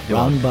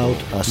Roundabout メンバ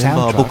ー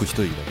は僕 soundtrack, 一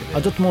人だけ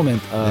at で that moment,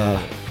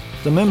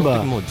 the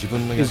member もう自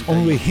分のやり is たい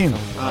only him,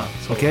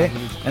 okay,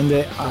 and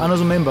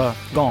another member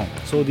gone.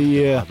 So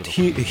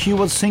he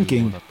was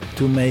thinking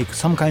to make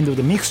some kind of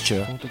the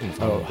mixture,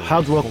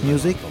 hard rock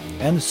music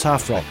and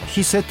surf rock.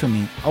 He said to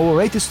me, our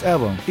latest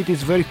album, it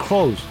is very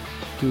close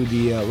to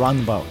the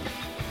Roundabout.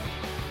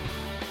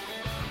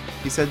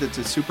 He said that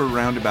the Super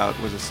Roundabout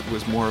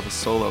was more of a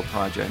solo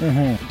project.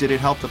 Mm-hmm. Did it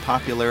help the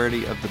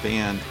popularity of the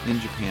band in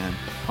Japan?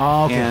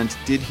 Okay. And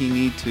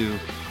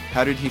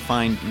how did he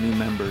find new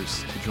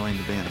members to join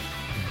the band?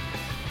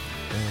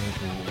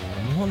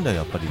 日本では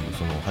やっぱり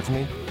その初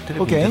めテレ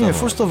ビに Okay, 出たの anyway, は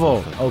first of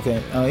all,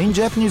 in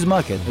Japanese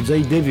market,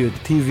 they debuted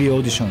TV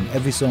audition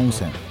Ebisu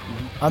Onsen.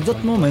 At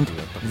that moment,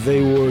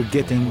 they were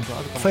getting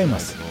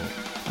famous,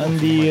 and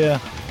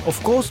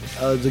of course,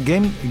 the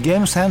game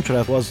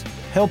soundtrack was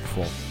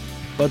helpful,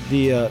 but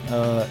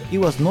it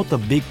was not a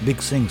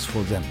big things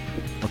for them.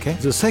 Okay,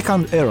 the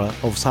second era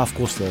of Surf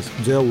Coasters,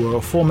 there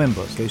were 4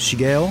 members: okay,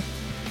 Shigeo,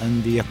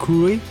 and the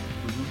Kuri,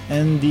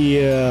 and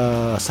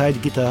the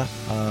side guitar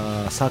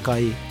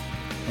Sakai,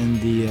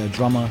 and the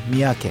drummer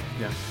Miyake.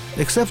 Yeah.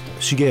 Except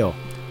Shigeo,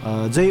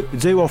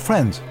 they were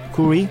friends.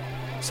 Kuri,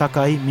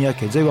 Sakai,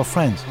 Miyake, they were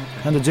friends,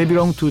 and they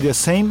belonged to the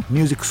same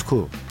music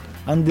school,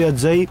 and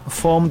they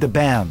formed a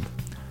band,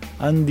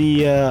 and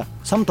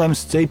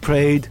sometimes they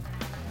played,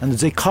 and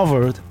they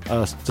covered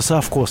the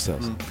Surf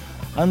Coasters,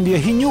 and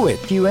he knew it.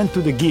 He went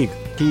to the gig,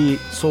 he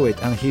saw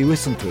it, and he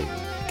listened to it.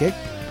 Okay,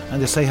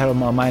 and they say, "Hello,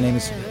 my name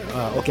is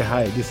okay.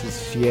 Hi, this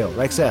is Shigeo,"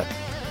 like that,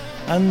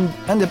 and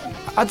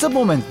at the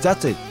moment,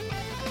 that's it.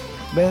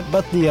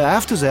 But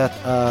after that,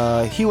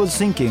 he was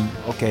thinking,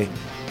 okay,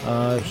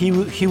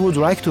 he would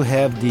like to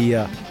have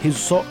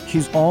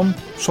his own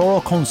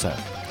solo concert,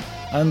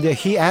 and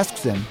he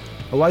asked them,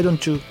 why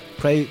don't you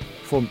play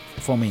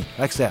for me,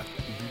 like that,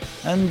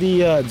 and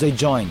they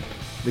joined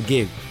the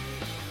gig,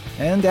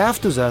 and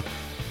after that,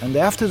 and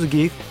after the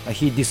gig,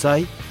 he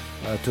decided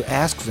to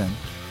ask them,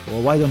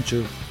 well, why don't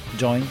you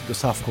join the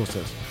Surf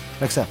Coasters,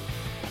 like that.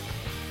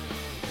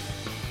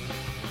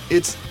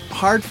 It's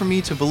hard for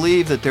me to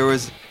believe that there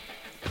was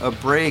a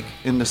break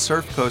in the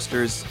Surf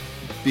Coasters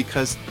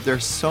because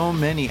there's so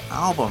many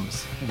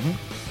albums.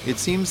 It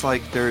seems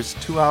like there's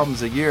 2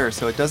 albums a year,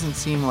 so it doesn't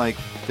seem like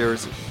there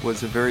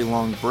was a very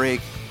long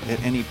break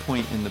at any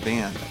point in the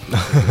band.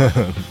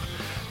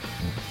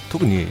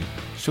 特に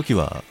初期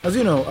は As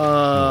you know,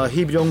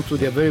 he belonged to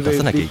the very 出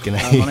さなきゃい big けな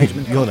い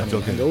management ような company, 状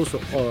況 and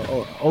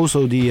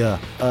also the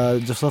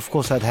Surf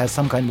Coaster has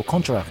some kind of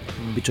contract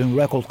between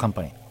record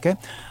company. Okay,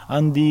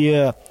 and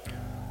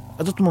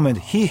at that moment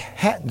they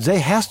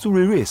had to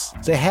release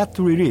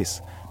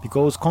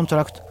because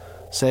contract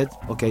said,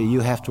 okay,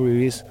 you have to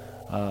release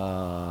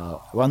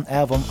 1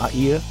 album a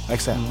year,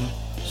 like that.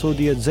 So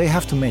they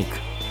have to make.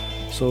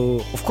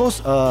 So of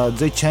course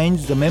they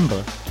changed the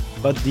member,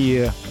 but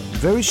the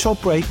very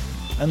short break,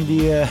 and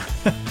he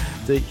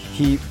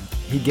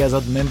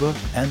gathered member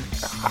and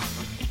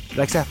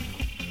like that.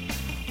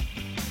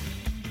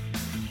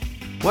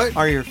 What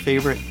are your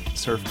favorite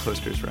Surf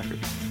Coasters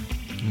records?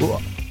 こ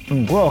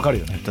れはわかる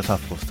よね。 The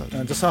Surf Coasters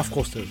The Surf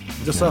Coasters.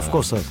 The Surf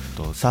Coasters.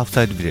 と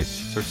Surfside Village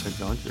Surfside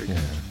Village, very good.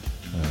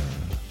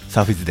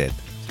 Surf is Dead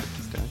Surf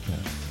is Dead.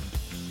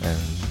 and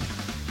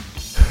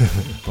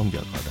コンビ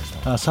アから出し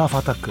たサーフ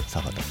アタック。サ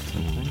ーフアタックです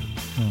ね、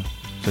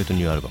それと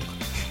ニューアルバムか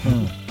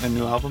A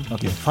new album?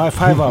 Okay.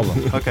 Five album.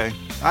 Okay.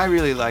 I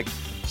really like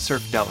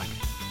Surfdelic.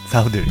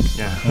 サーフデリ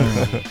Yeah.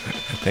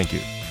 Thank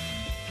you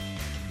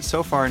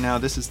So far now,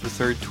 this is the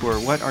 3rd tour.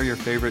 What are your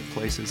favorite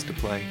places to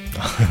play?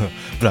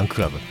 ブランク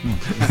クラブ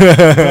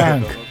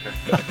Frank.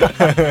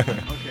 Okay.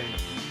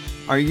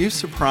 Are you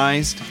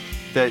surprised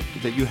that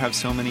you have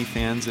so many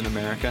fans in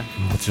America?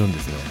 もちろんで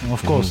すね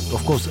Of course,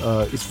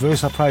 it's very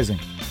surprising.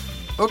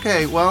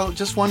 Okay, well,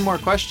 just one more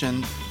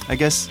question. I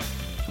guess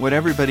what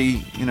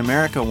everybody in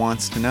America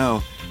wants to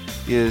know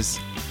is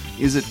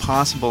it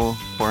possible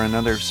for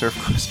another Surf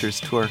Coasters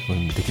tour?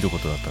 できるこ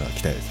とだったら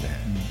来たいですね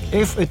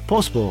If it's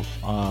possible,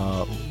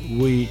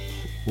 we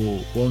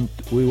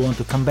want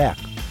to come back,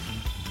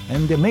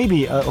 and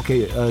maybe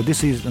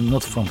this is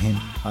not from him.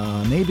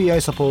 Maybe I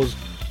suppose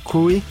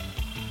Kuri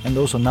and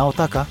also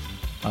Naotaka,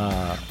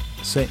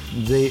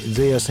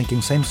 they are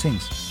thinking same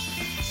things.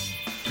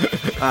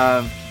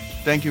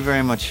 Thank you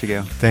very much,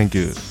 Shigeo. Thank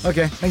you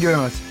Okay, thank you very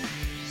much.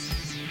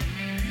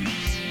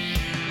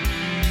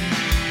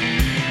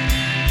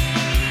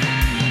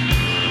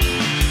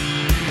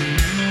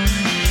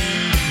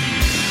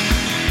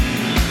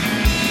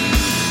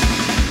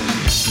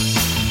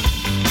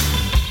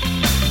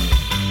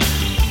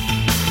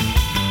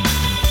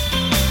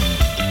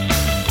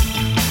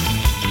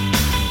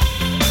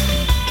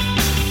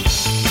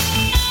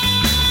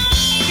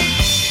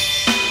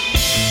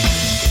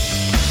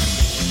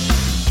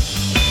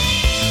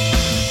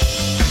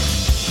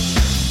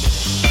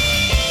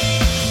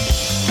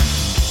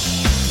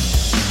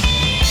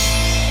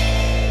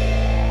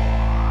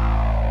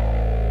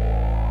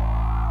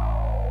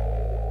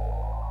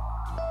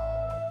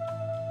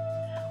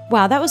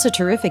 Wow, that was a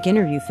terrific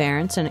interview,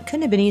 Ferenc, and it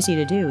couldn't have been easy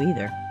to do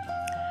either.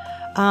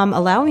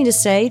 Allow me to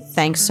say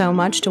thanks so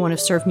much to one of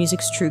surf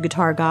music's true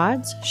guitar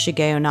gods,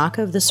 Shigeo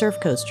Naka of the Surf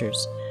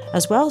Coasters,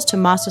 as well as to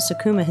Masa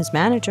Sakuma, his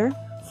manager,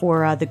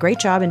 for the great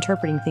job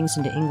interpreting things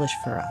into English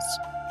for us.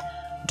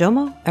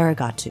 Domo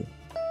arigato.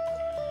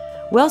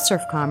 Well,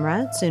 surf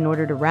comrades, in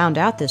order to round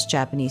out this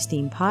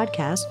Japanese-themed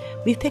podcast,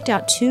 we've picked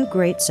out 2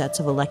 great sets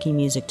of Alecki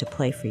music to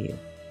play for you.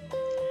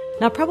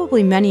 Now,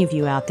 probably many of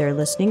you out there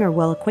listening are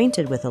well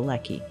acquainted with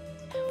Alecki,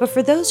 but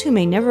for those who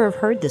may never have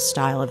heard this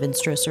style of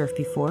instro surf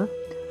before,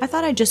 I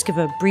thought I'd just give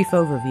a brief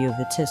overview of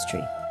its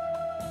history.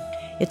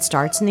 It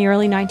starts in the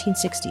early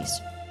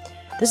 1960s.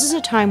 This is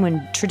a time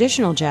when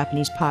traditional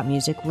Japanese pop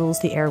music rules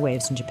the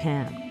airwaves in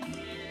Japan,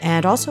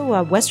 and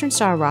also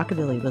Western-style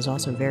rockabilly was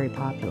also very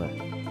popular.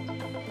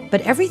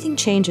 But everything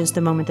changes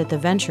the moment that the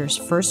Ventures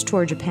first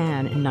toured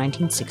Japan in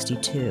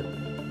 1962.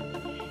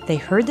 They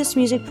heard this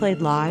music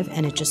played live,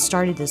 and it just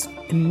started this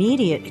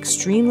immediate,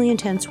 extremely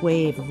intense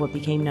wave of what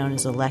became known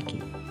as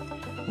Alecki,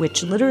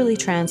 which literally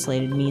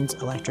translated means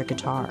electric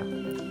guitar.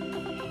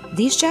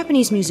 These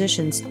Japanese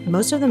musicians,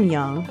 most of them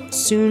young,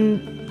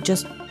 soon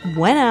just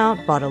went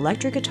out, bought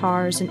electric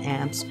guitars and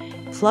amps,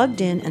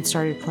 plugged in, and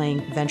started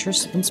playing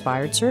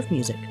Ventures-inspired surf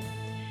music.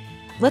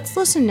 Let's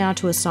listen now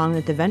to a song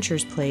that the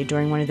Ventures played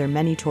during one of their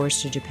many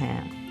tours to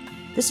Japan.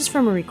 This is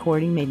from a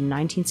recording made in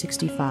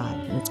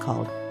 1965, and it's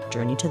called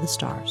Journey to the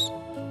Stars.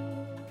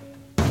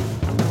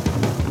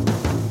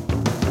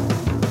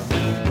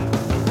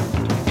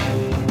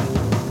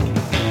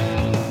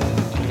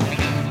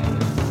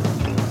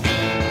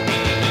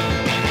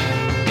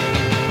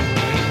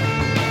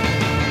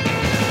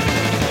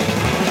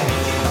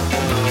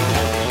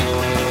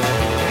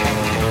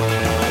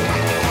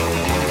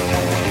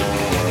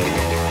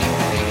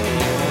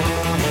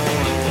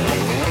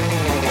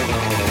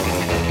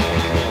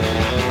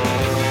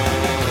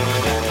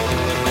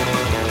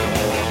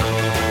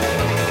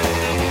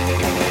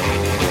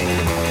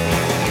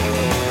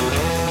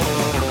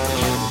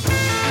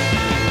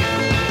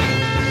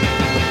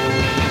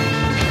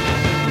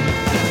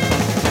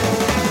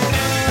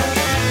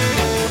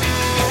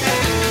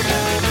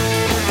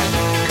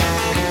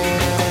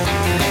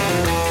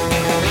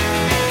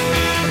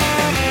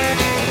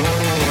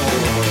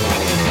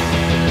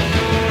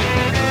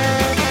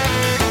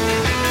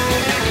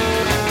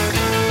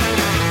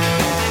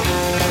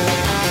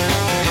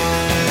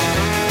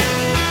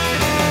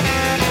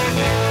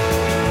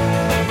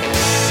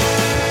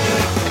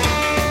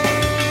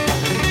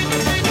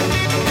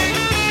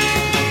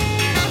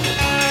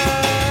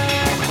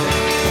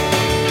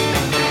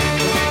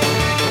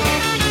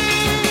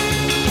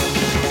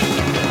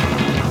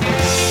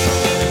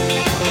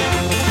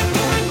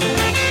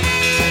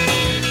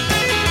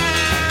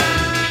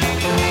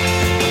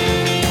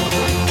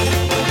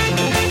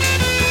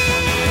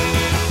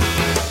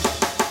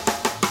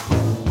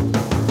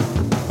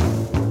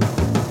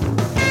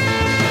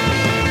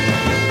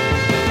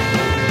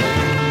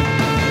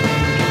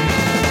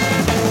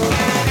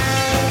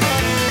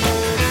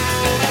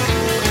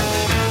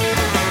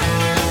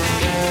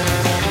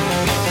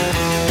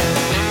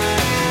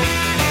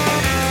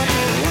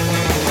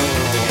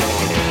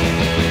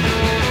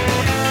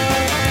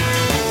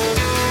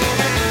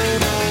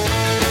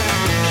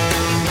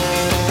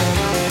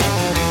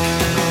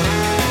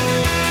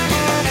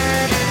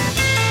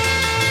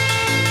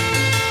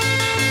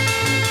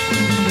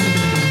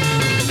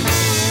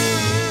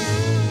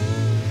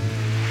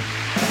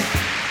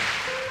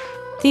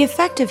 The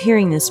effect of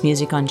hearing this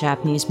music on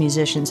Japanese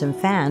musicians and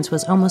fans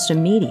was almost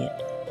immediate,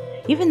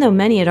 even though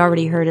many had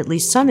already heard at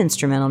least some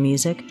instrumental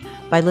music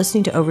by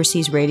listening to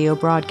overseas radio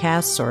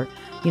broadcasts or,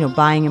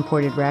 buying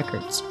imported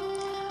records.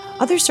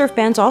 Other surf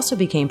bands also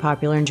became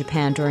popular in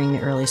Japan during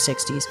the early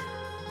 60s,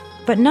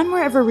 but none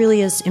were ever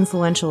really as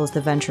influential as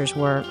the Ventures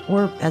were,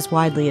 or as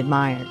widely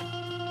admired.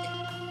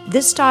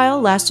 This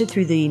style lasted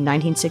through the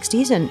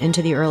 1960s and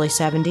into the early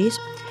 70s,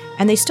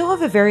 and they still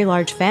have a very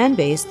large fan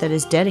base that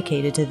is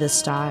dedicated to this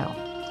style.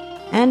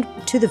 And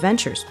to the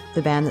Ventures,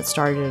 the band that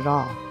started it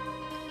all.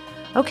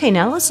 Okay,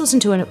 now let's listen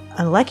to an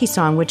Alecki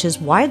song which is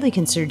widely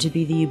considered to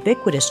be the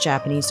ubiquitous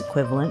Japanese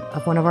equivalent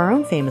of one of our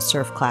own famous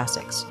surf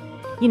classics.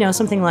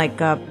 Something like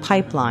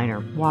Pipeline or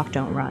Walk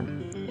Don't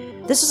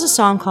Run. This is a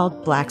song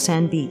called Black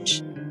Sand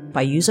Beach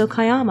by Yuzo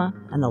Kayama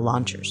and the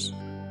Launchers.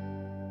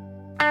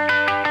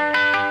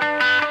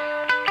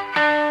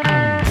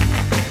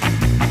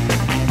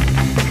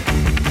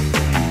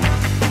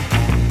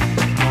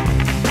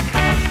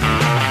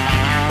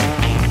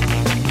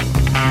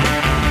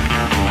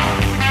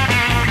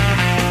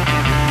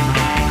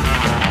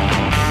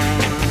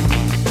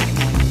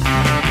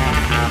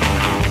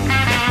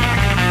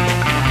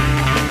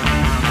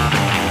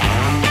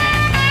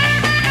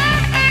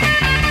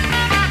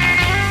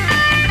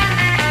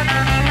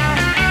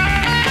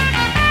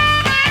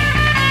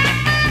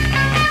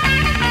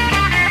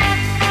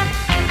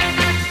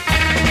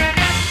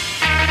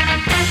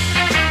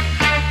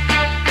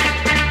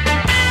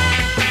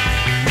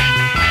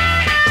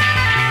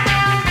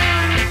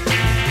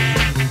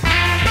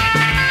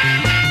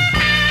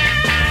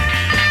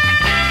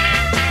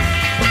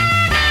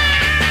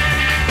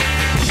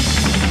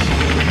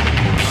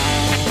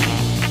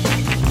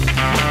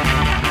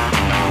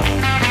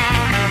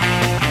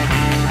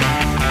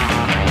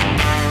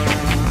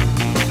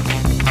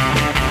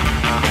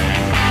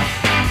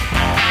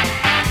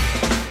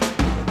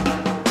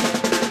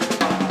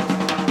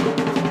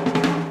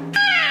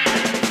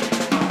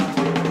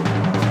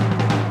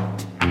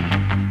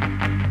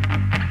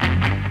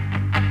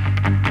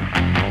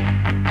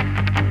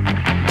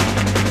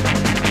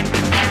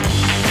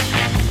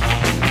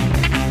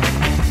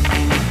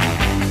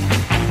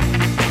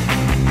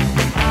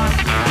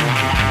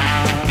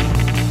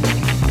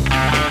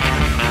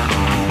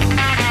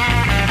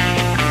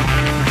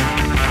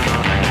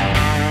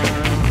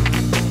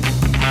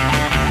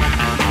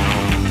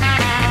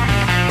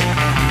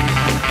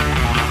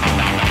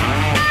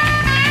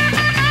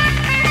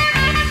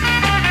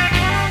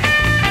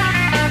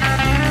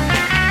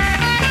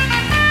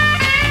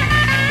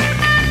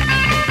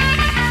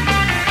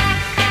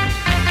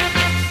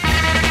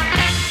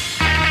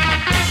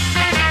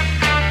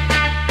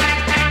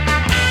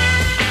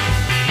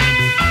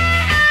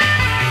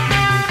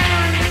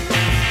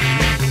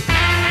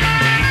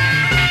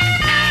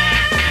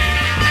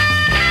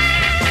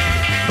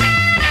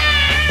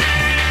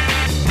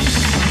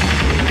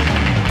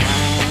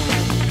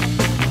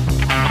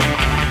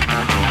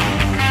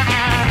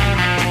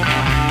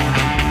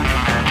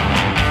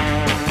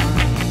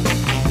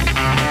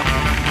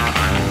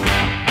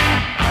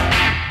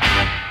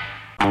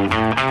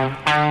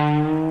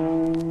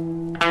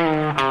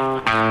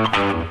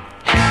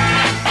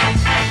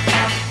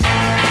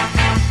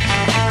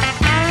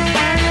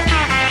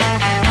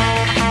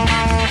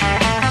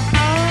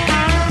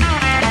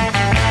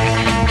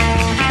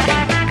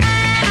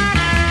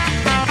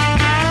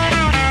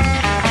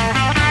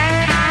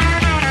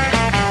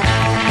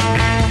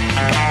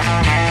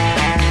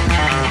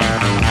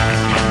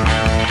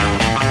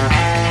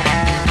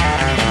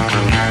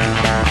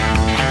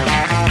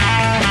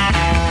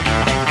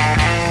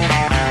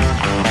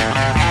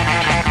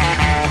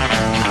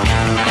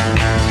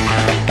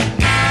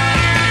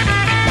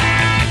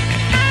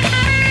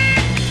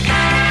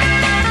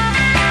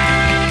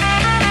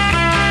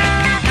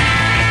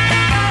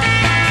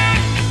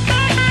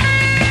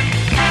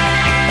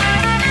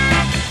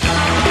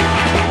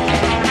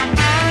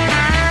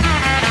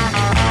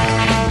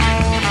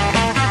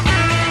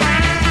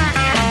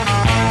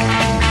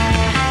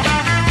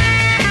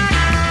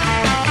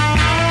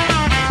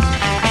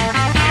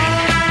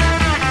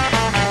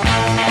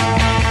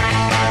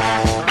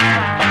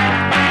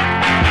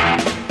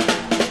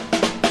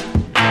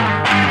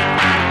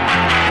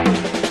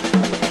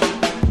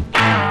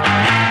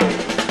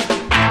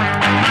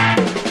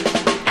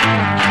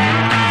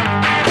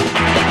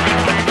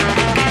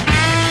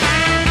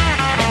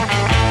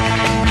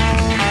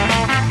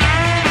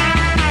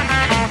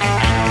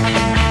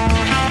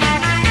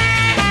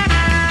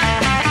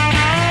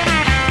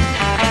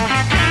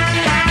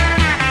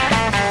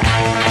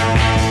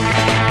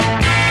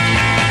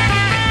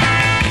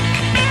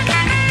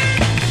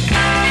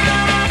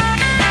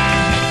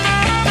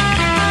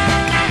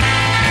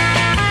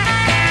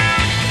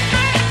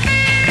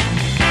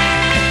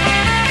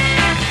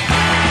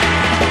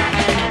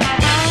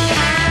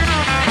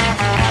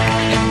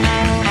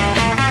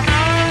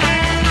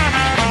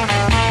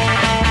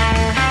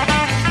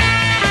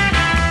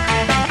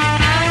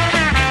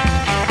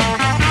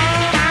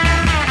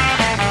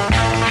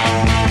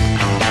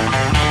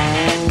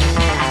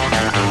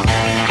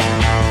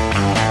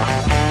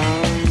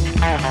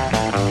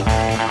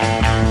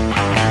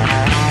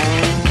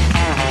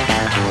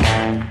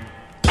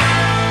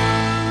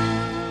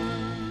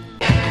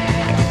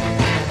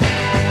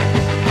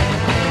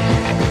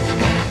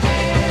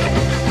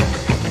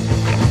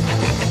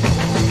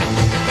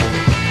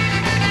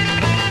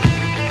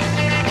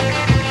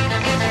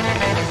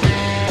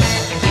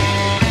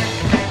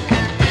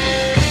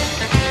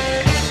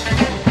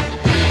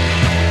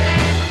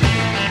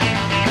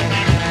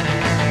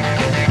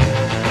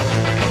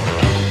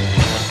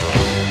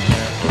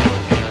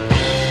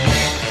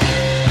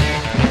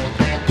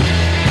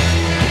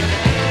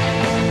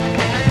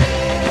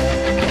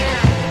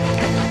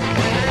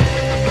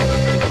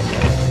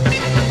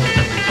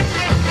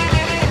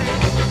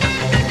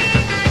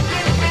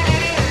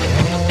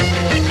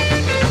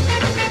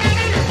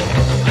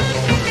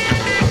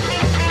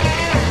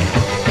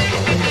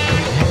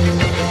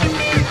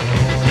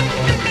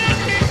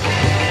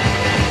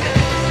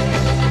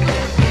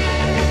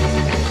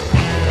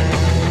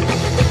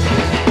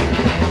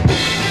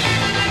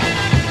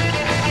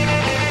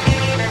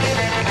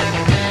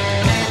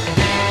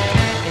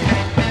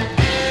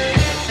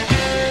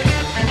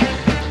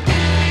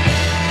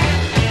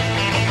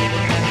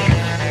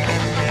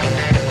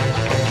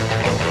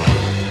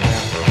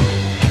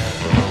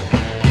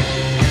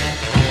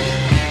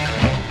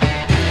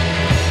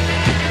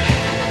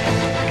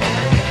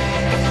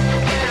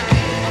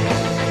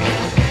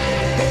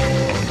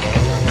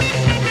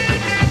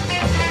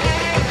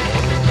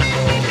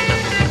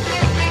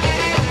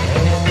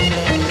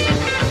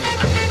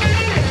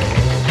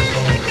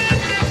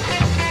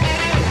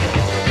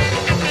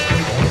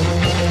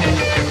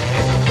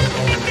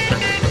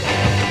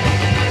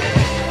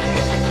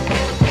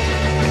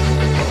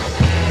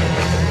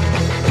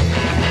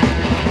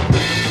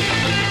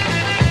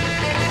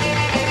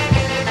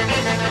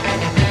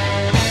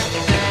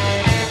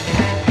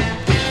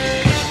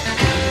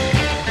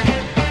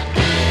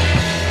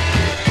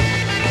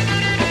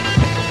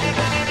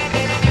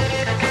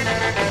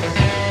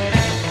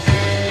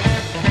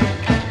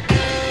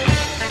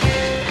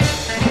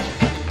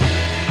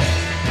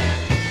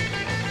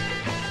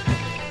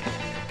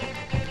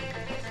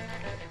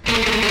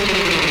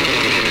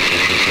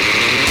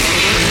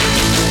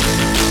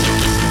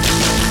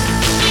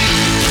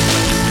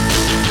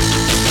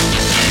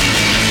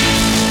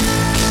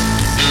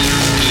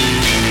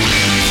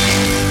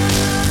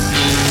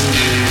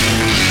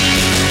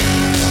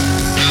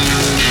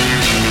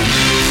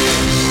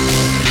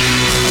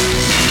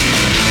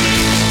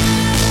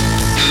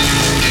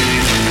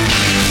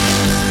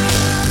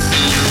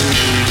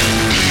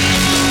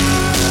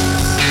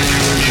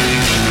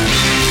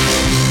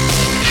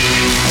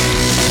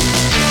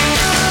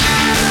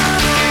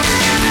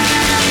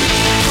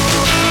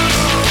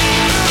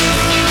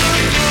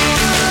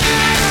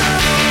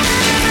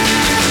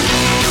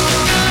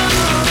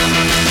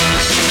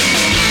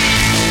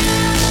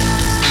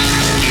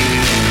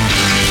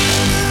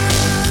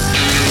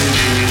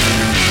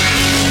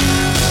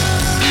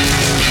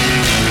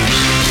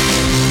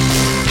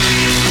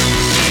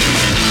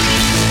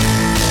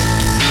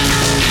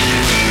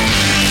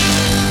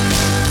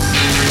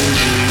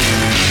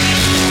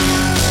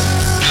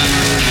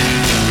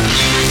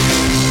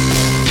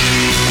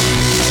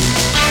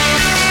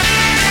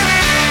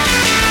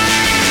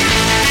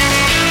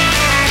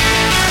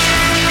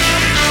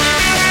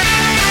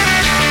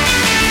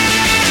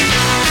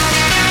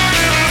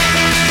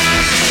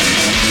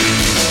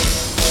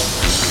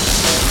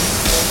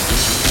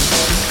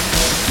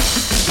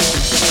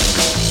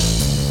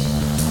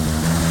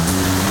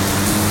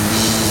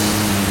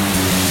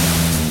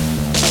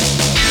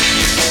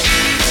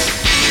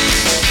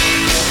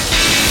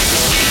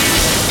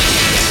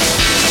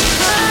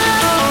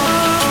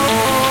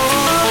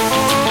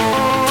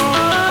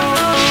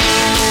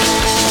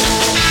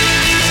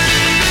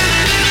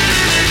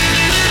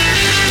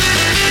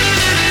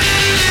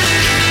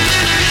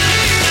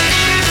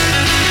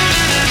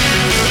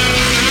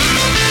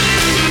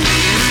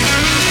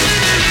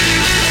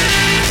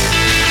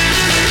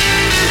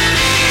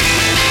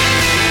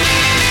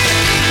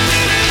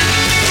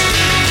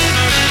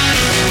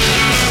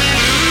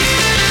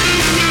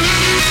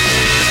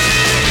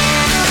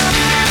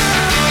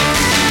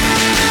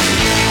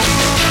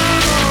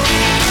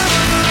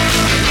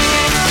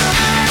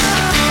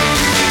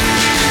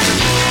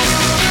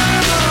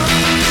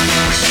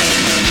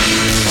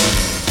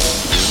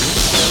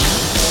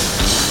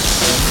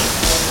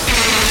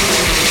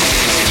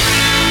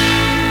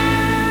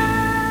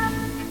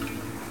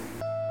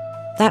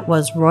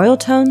 was Royal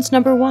Tones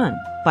No. 1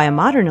 by a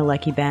modern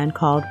Alecki band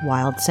called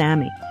Wild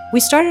Sammy. We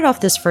started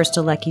off this first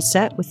Alecki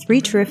set with 3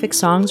 terrific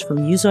songs from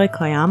Yuzoi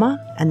Koyama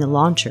and the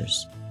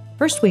Launchers.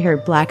 First we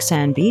heard Black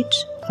Sand Beach,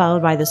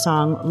 followed by the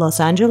song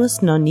Los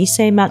Angeles no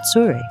Nisei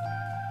Matsuri.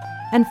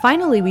 And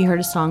finally we heard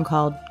a song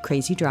called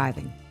Crazy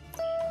Driving.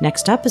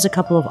 Next up is a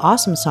couple of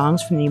awesome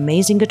songs from the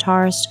amazing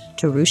guitarist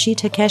Torushi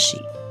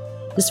Takeshi.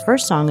 This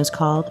first song is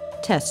called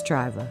Test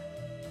Driver.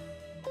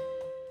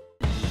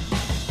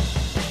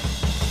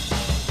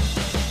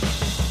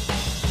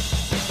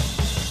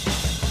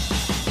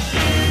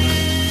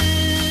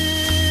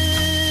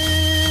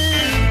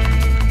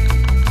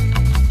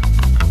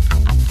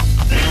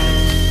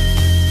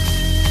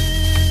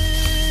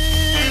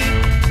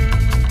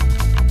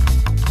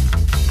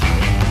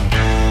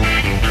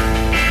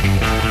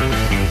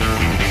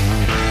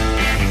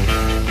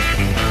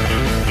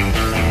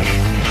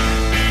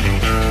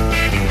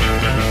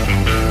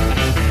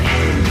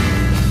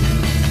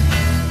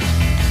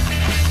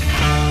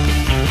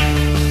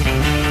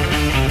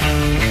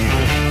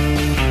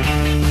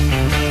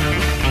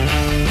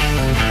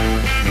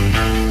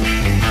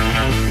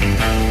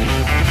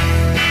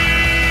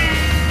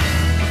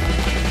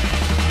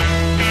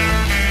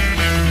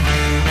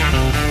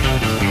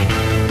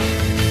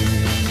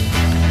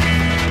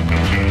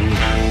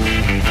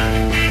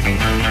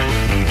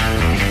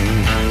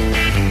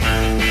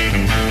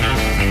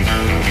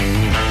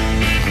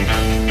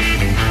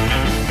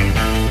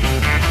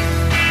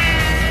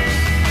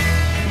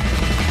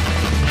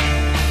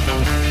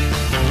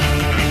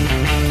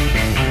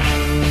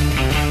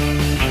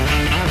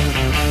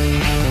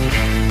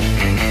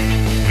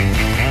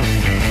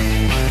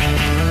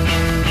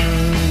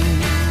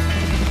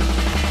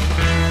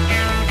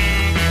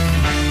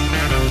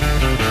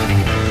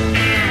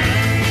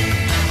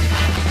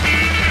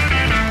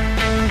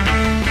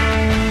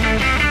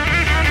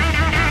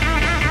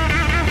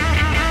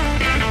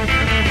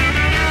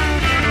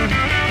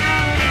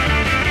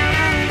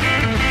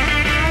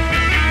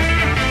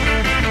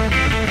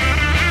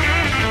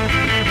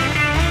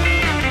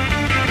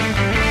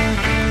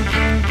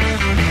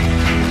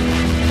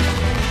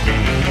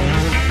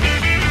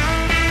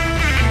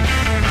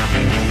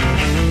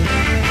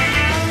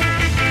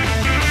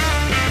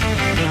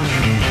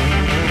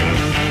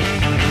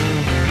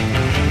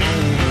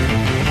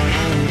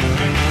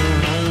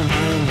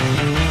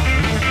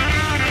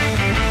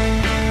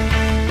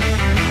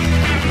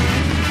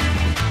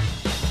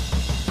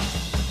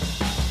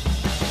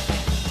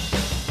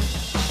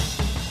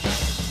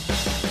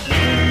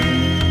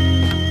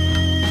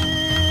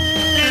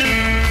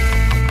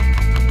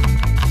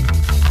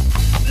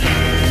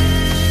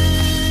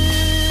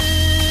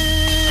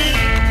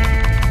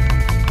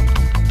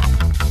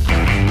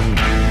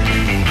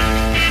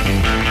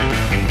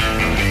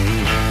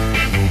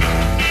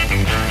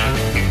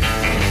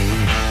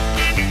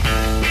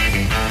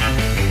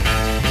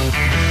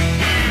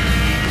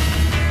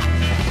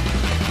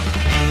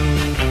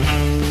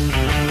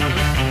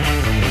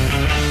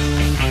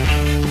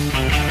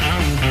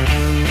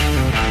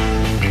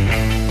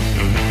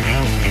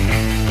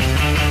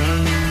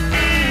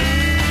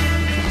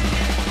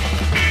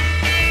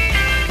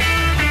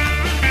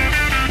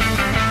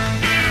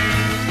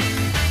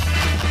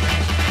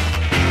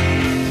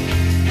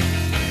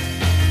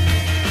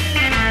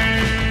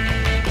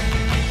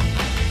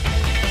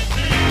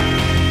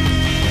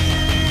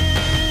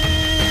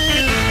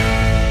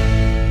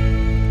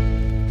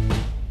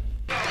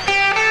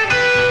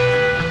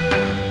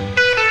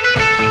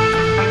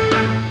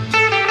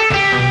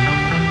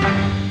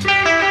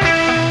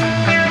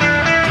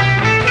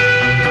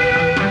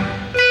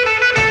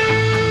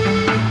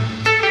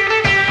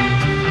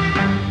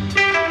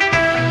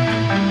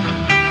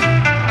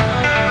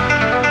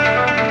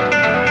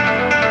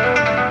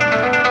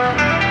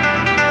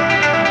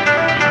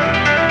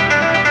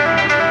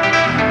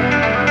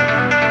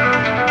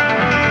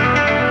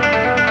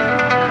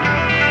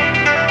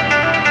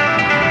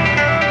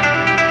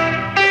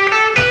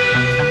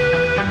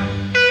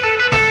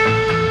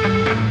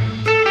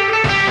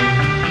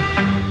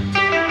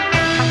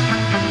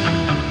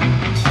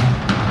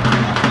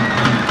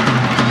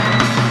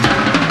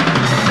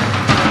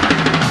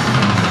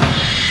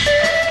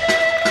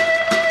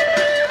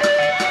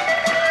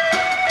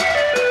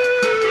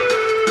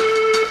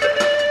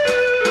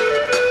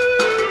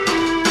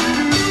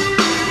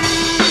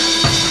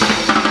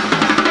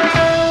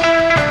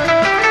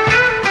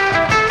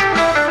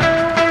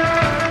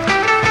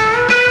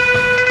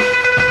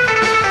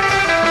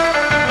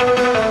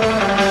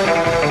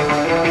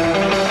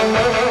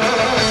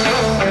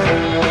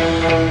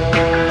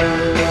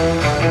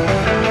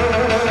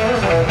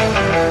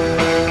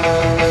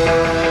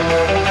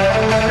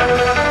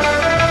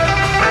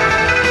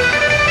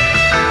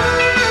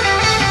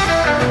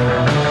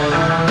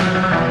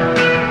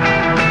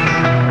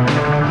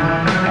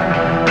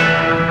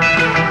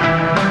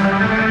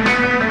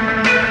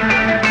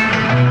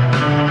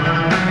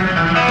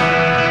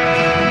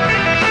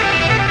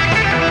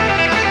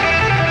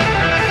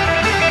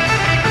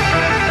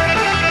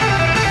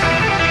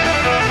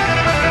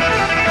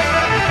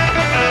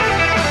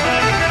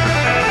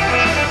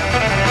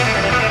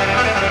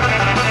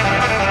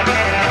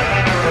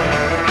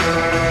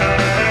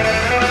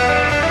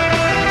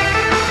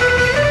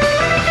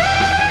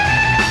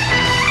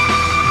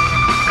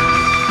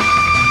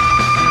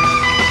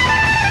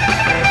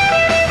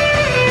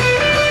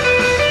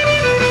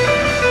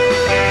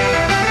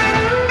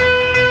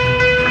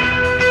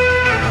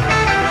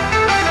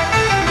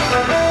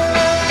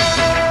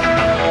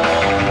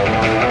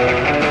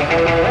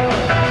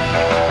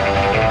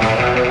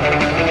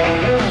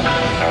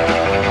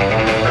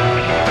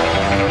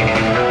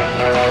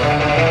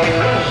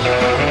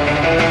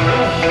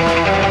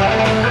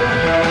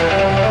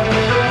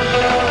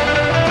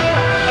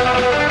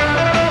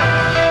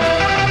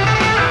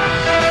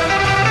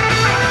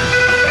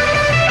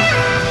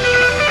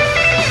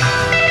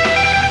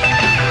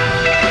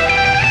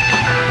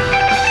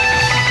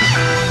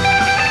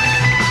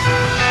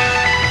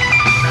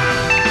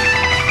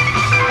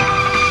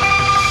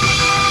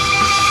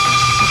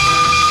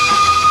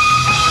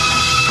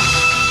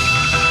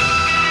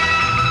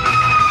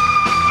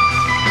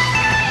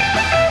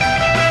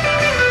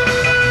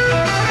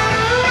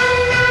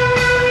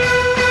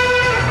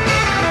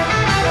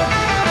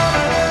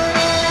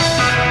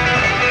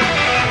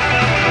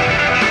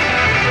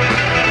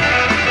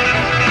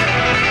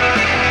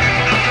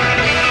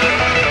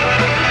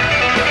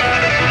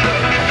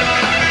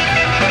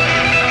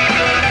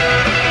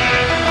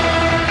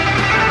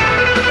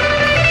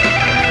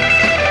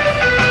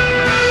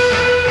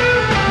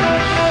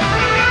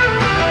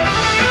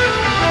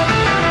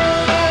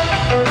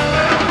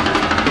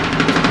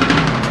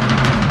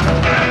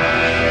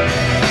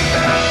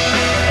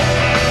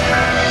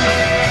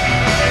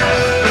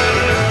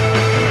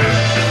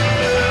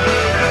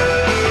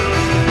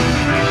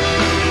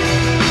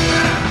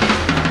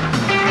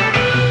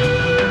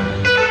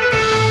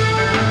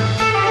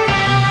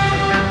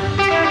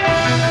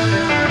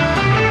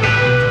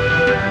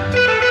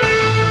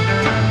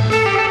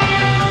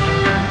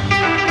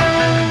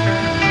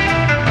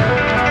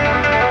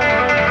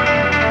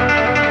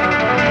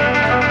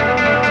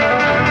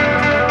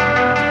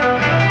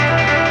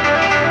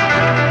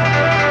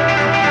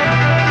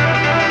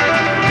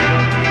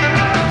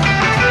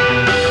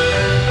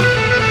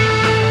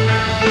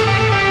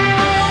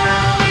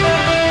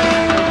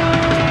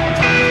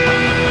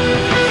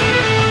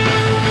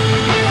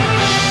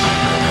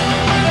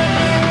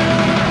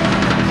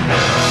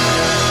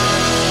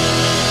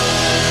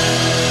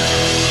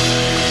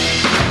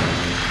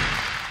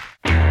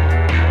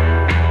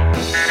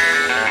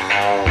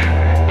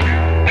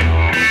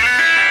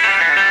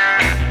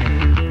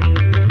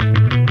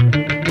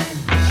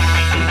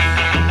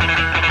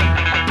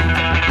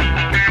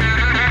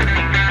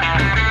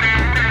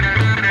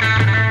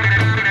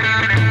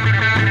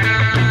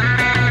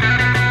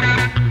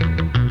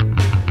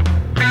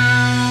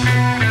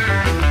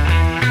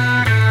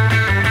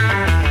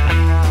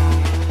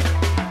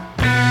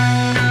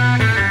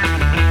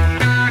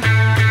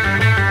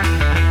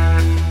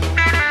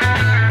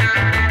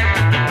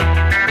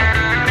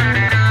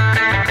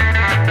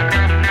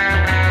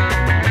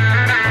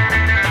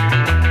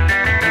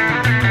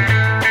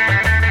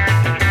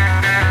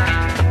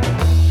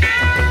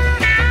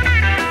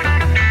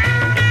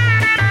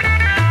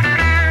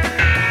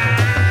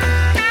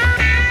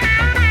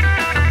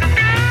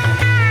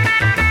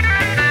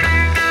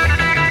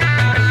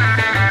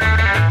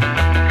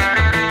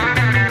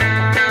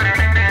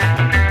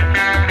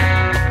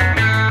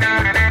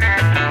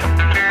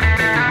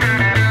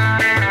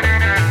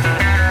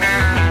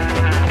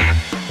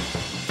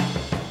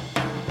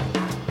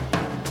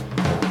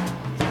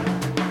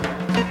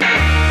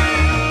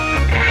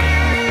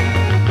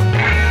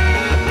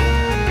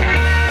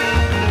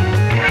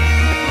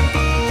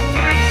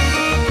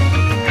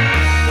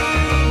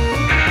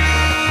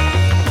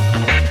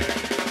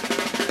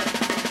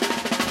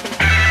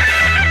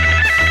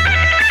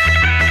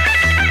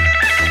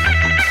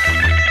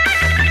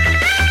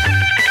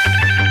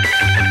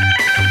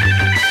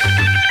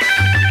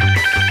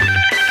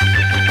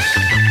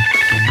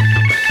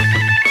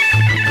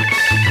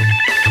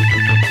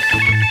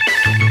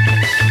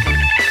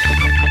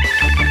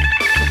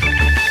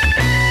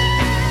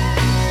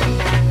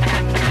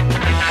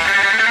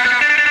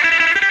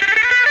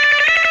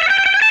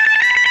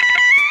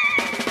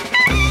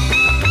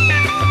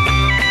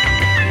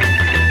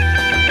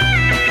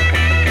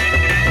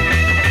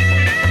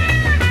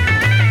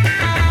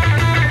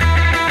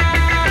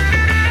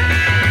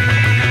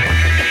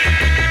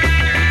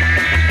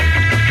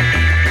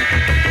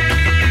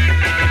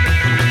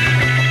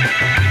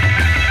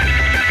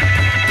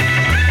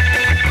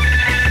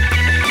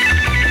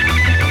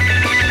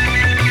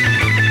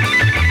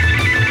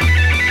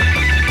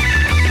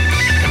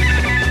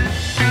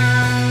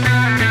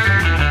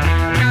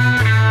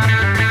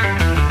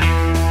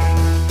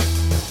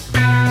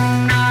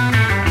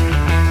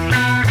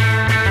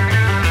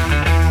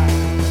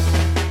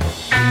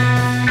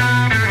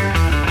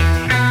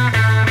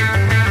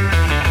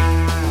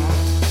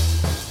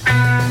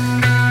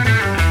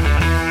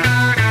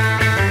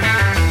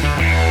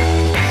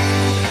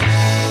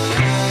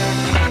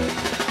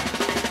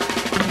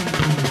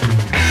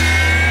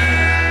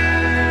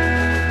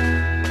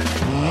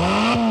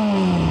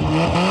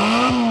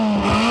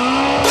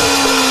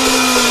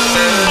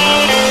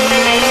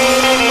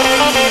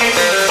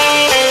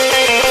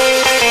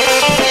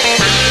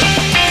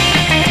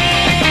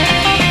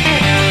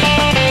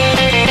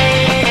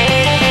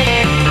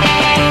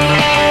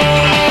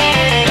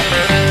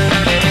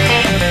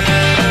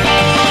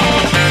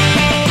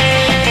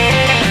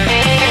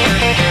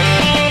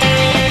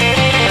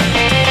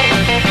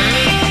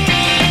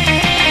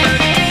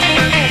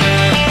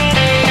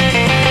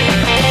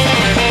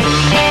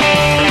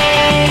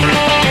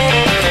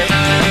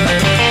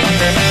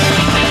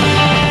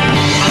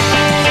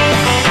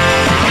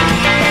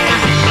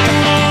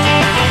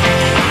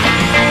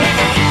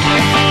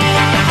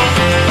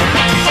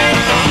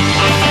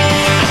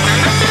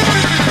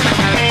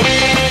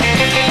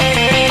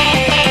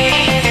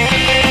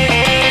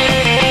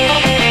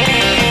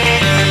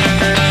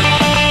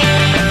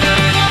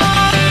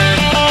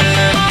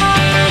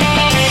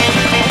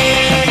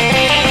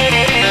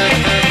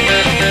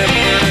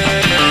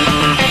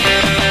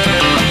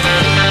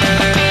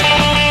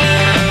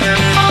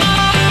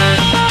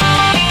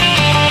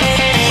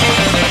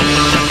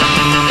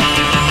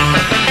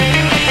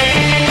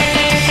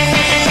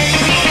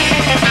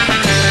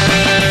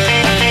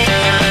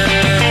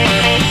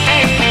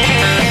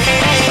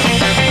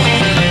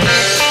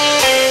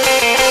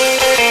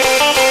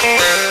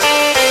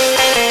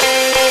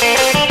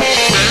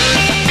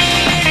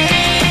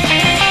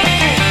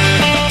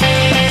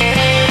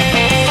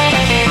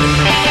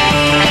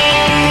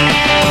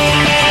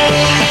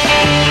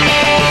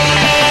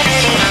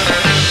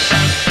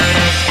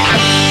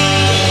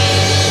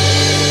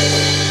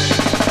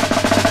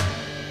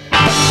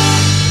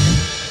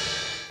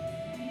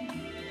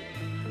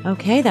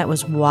 Okay, that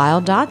was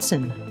Wild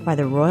Dotson by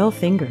the Royal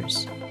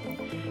Fingers.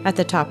 At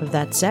the top of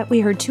that set, we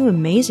heard two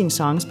amazing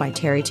songs by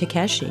Terry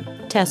Takeshi,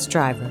 Test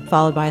Driver,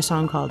 followed by a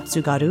song called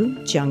Tsugaru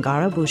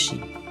Jiangara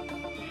Bushi.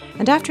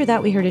 And after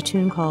that, we heard a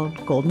tune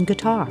called Golden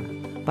Guitar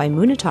by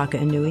Munetaka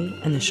Inui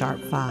and the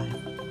Sharp Five.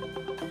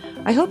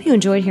 I hope you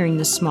enjoyed hearing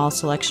this small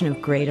selection of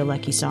great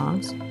Aleki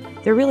songs.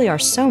 There really are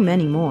so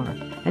many more,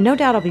 and no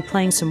doubt I'll be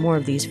playing some more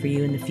of these for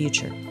you in the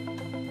future.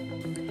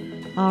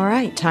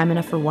 Alright, time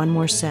enough for one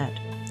more set.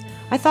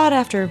 I thought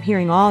after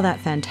hearing all that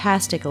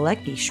fantastic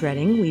Aleki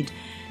shredding, we'd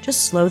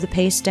just slow the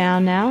pace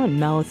down now and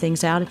mellow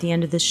things out at the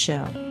end of this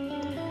show.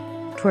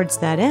 Towards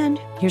that end,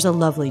 here's a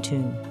lovely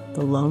tune,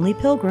 The Lonely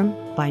Pilgrim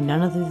by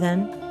none other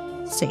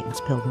than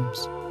Satan's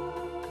Pilgrims.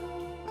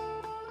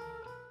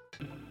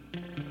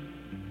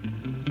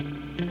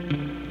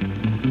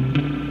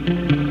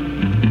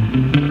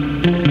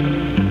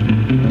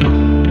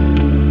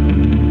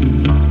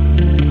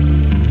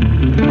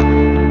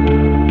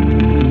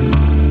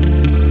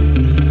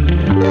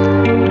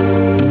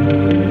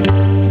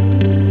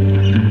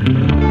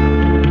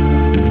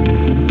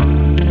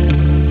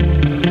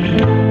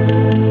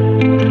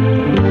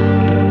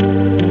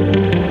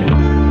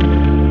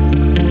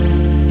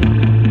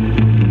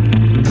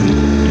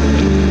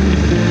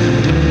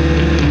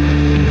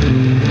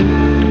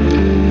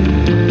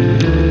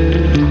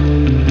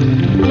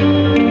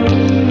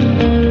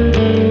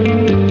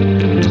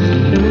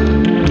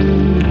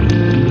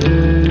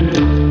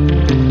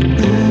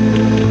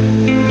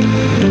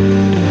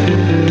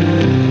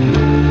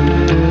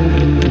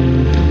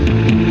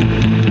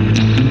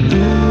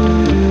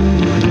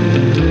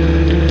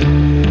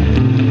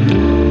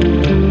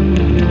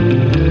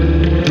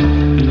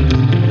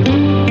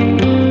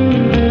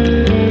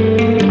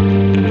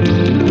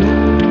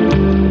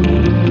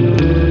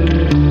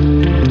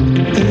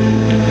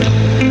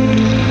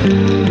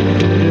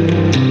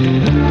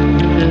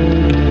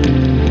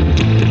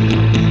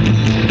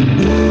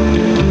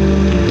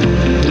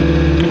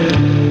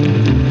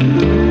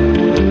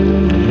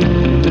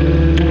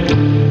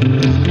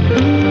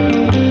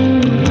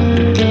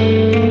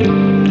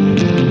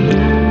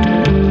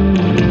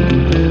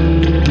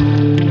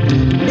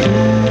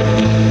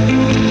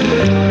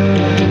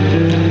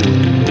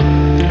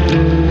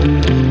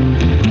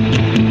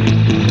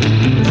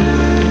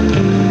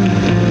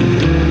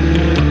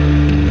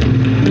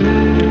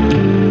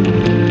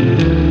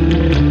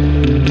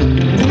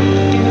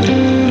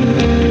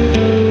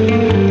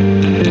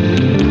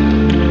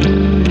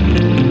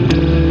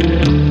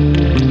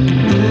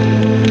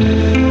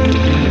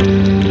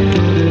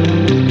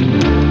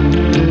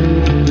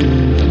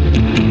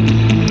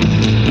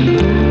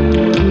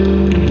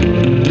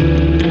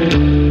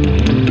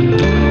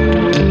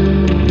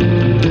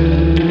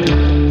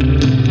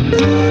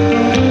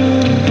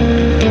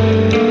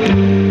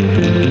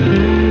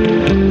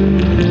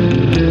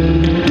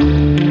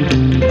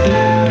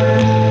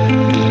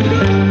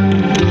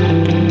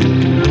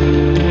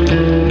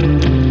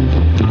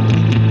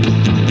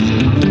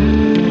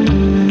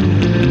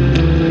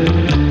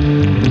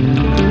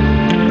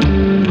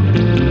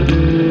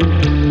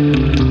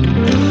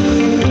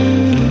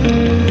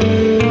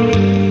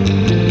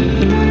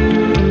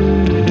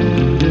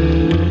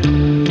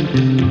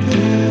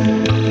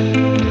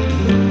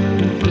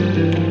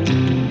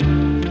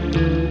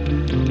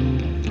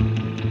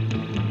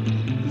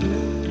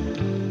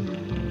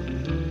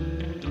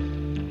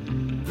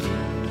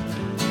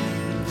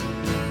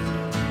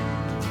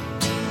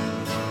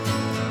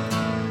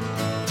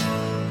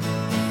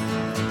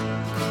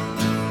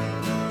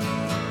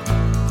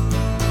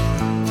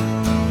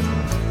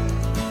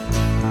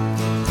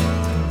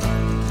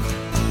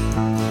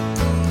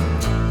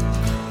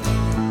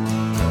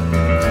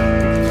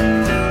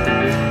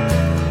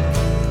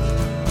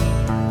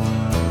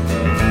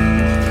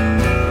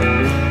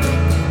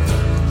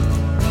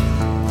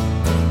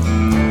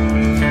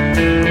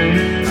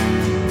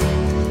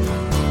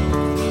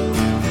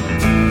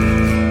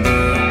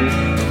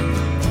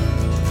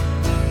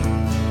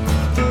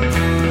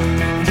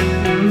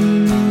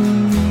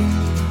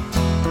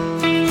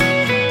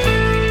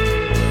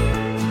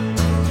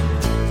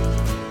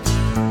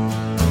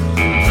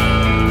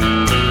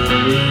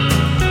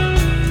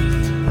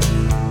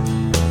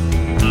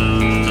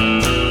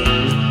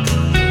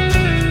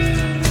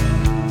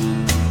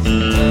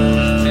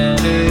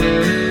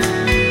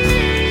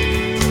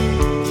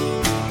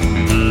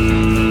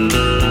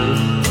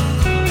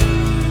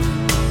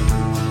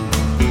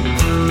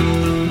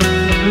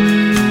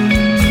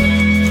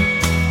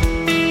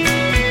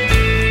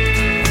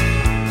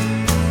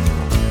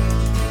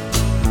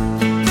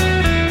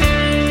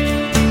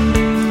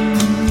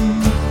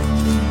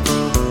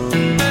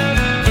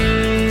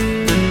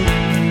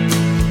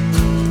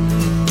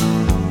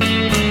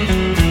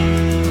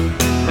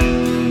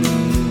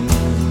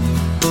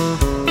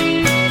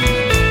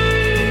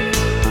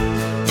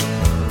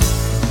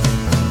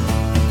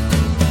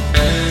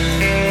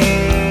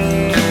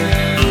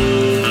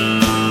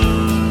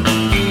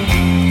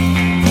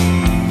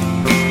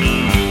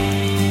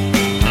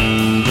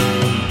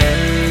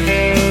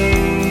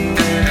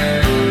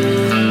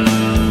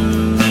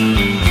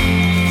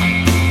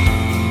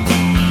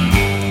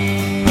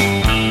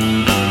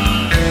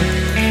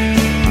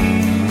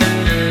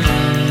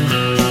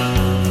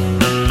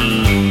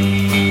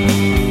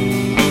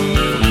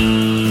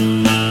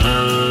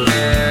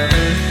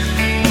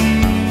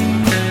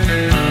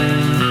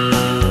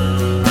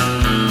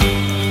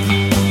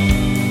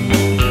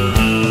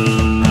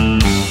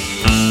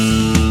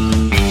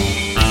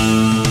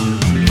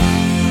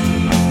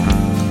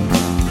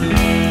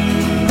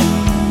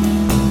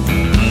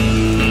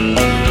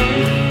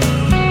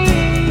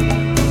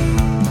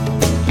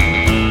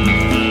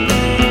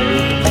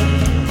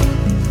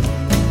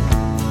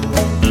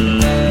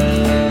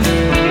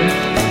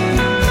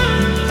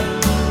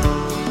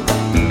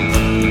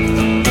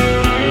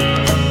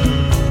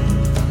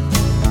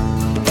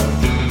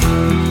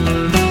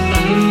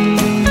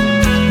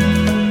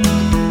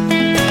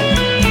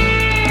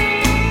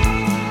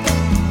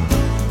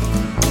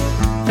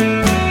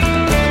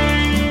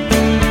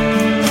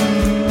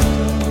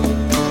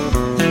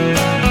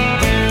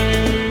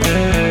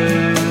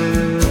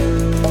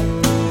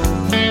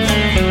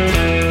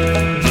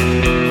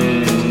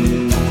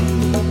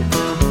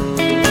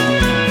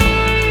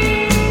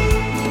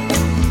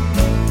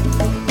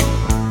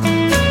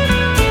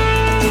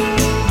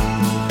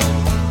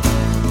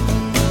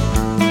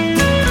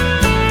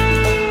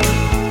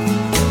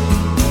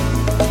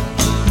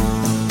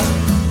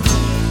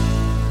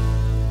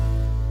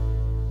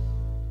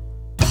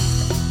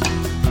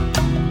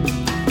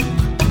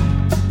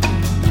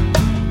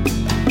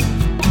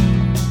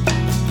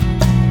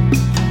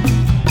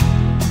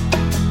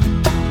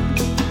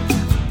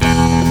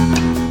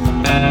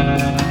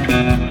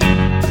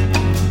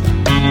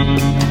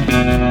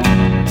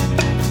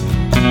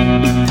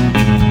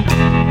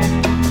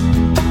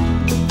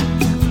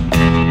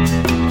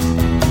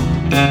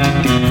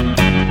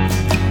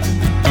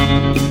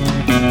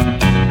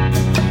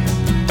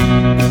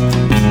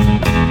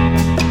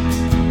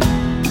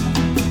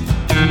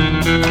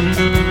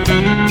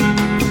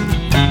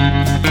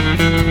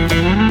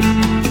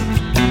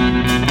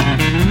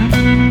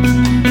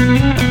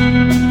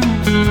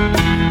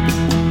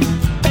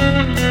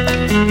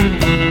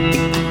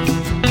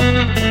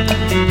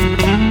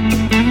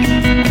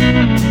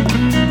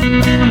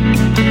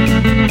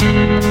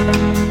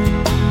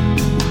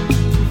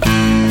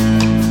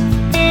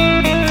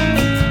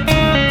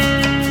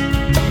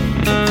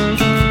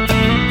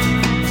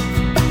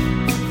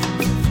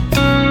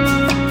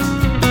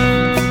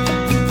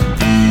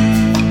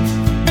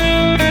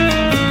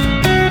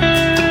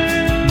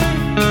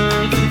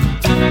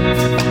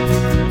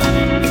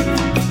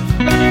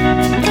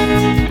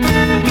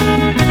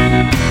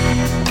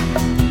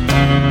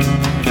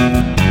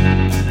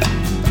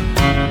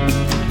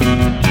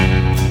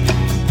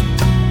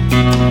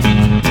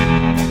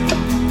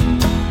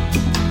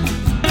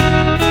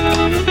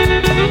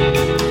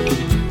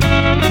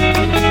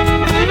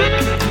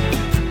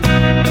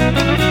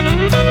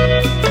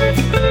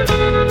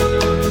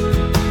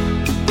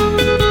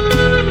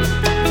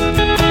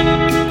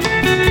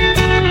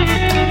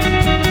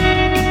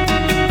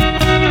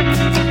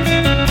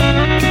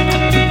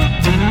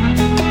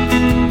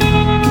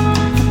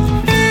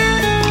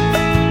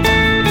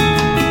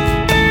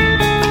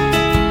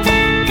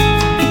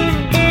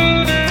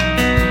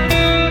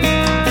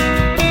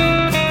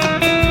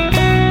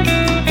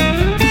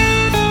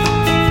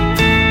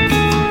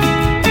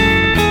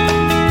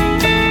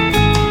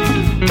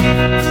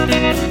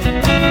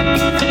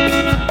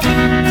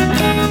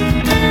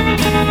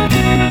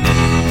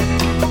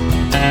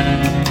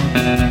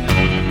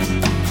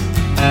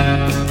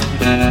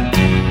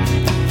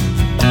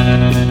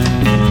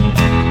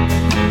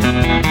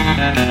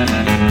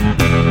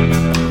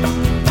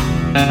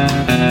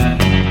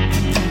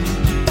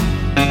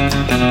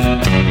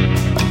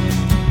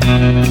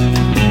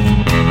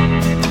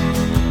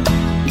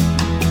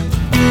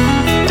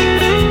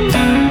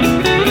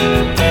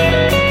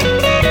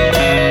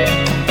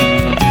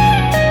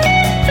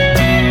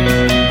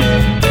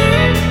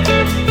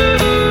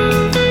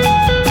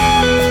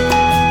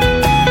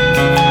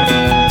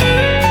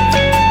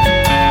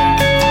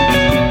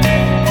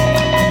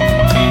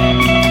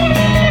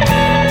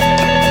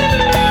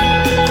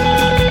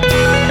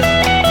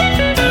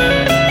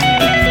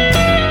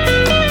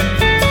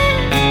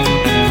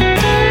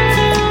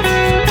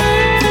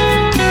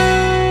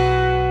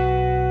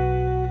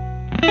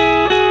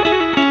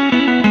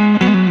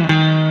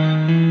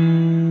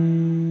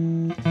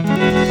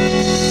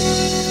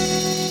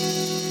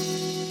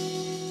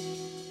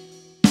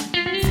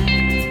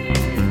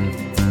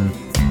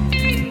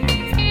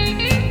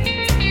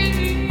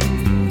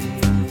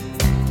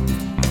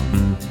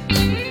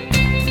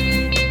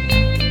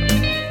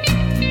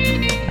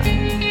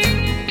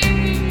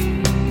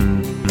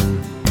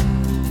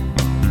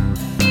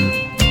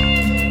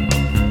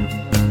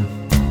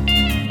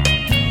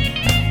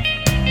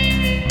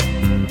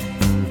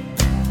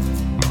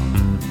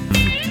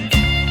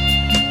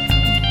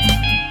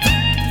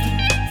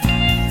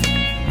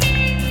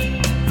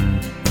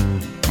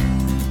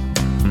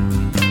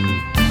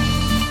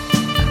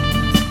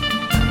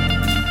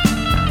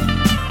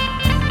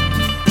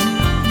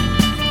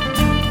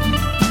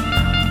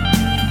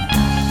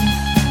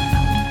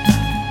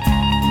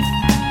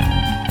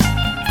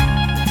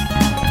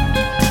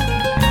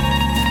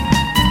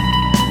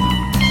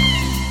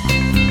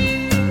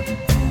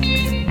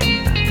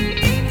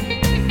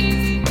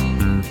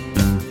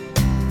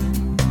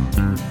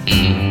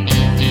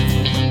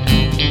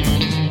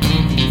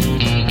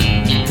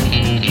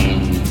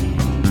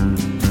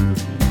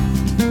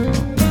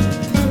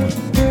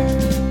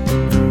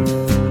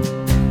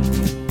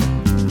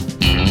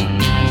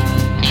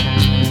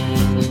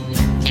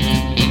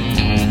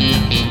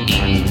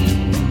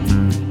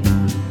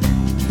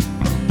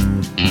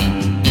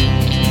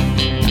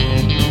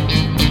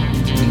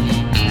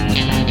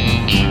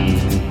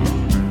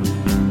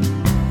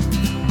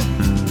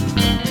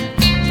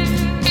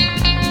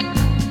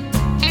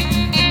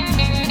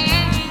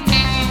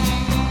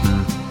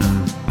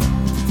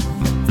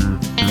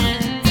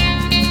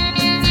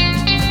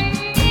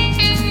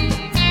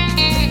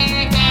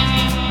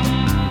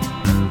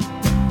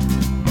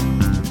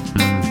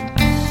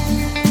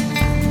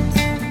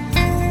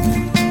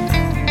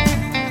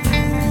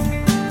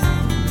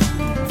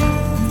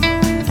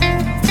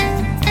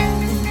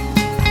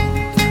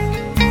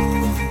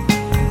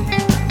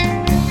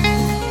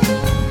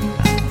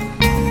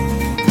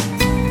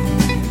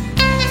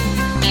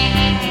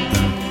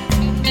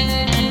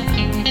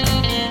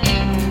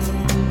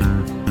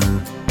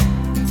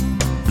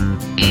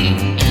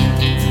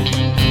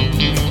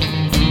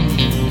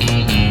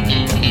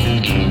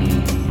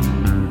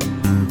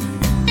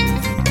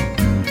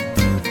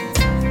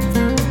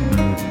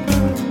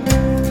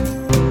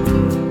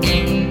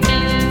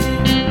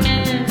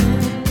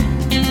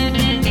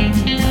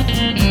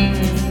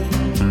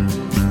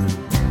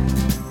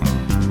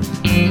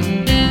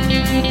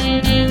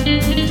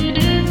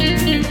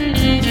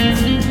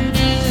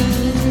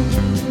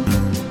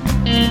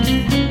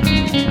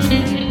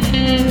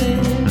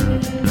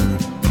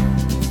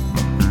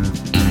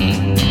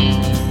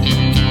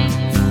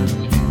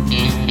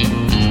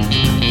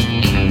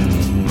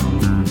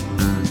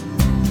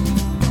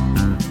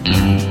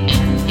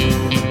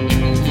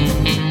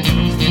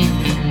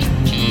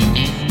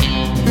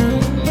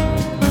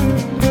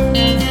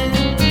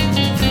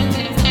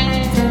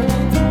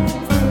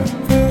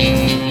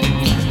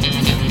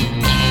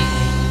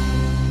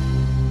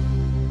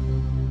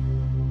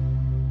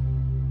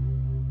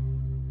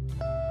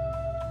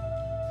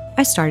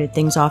 I started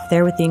things off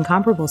there with the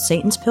incomparable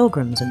Satan's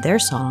Pilgrims and their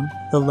song,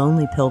 The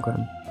Lonely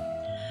Pilgrim.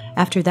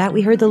 After that,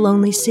 we heard The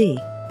Lonely Sea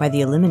by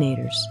the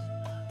Eliminators,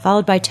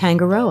 followed by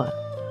Tangaroa,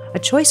 a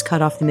choice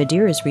cut off the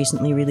Madeira's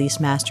recently released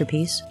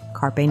masterpiece,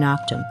 Carpe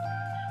Noctem,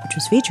 which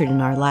was featured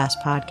in our last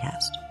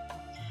podcast.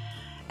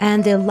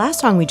 And the last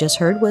song we just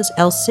heard was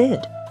El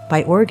Cid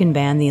by Oregon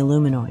band The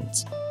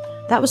Illuminoids.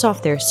 That was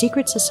off their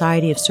Secret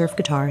Society of Surf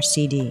Guitar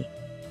CD.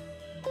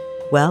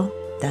 Well,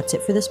 that's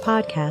it for this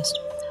podcast.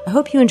 I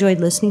hope you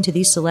enjoyed listening to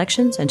these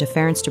selections and to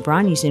Ferenc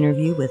Dobrany's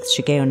interview with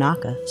Shigeo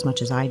Naka as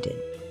much as I did.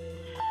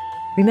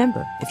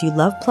 Remember, if you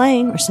love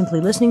playing or simply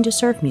listening to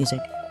surf music,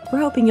 we're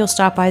hoping you'll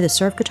stop by the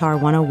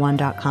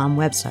surfguitar101.com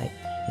website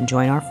and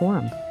join our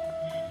forum.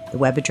 The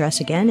web address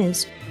again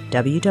is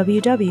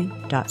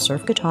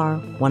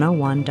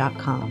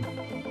www.surfguitar101.com.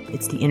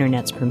 It's the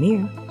internet's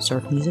premier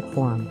surf music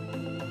forum.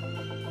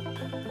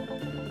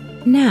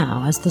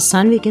 Now, as the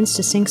sun begins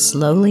to sink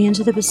slowly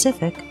into the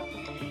Pacific,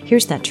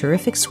 here's that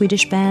terrific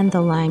Swedish band,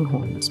 the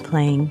Langhorns,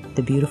 playing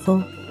the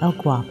beautiful El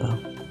Guapo.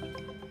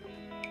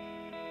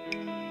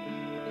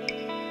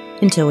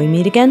 Until we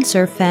meet again,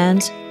 surf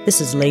fans, this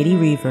is Lady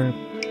Reverb,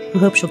 who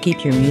hopes you'll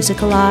keep your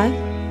music alive,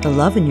 the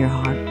love in your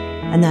heart,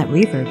 and that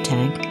reverb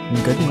tank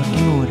in good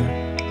working order.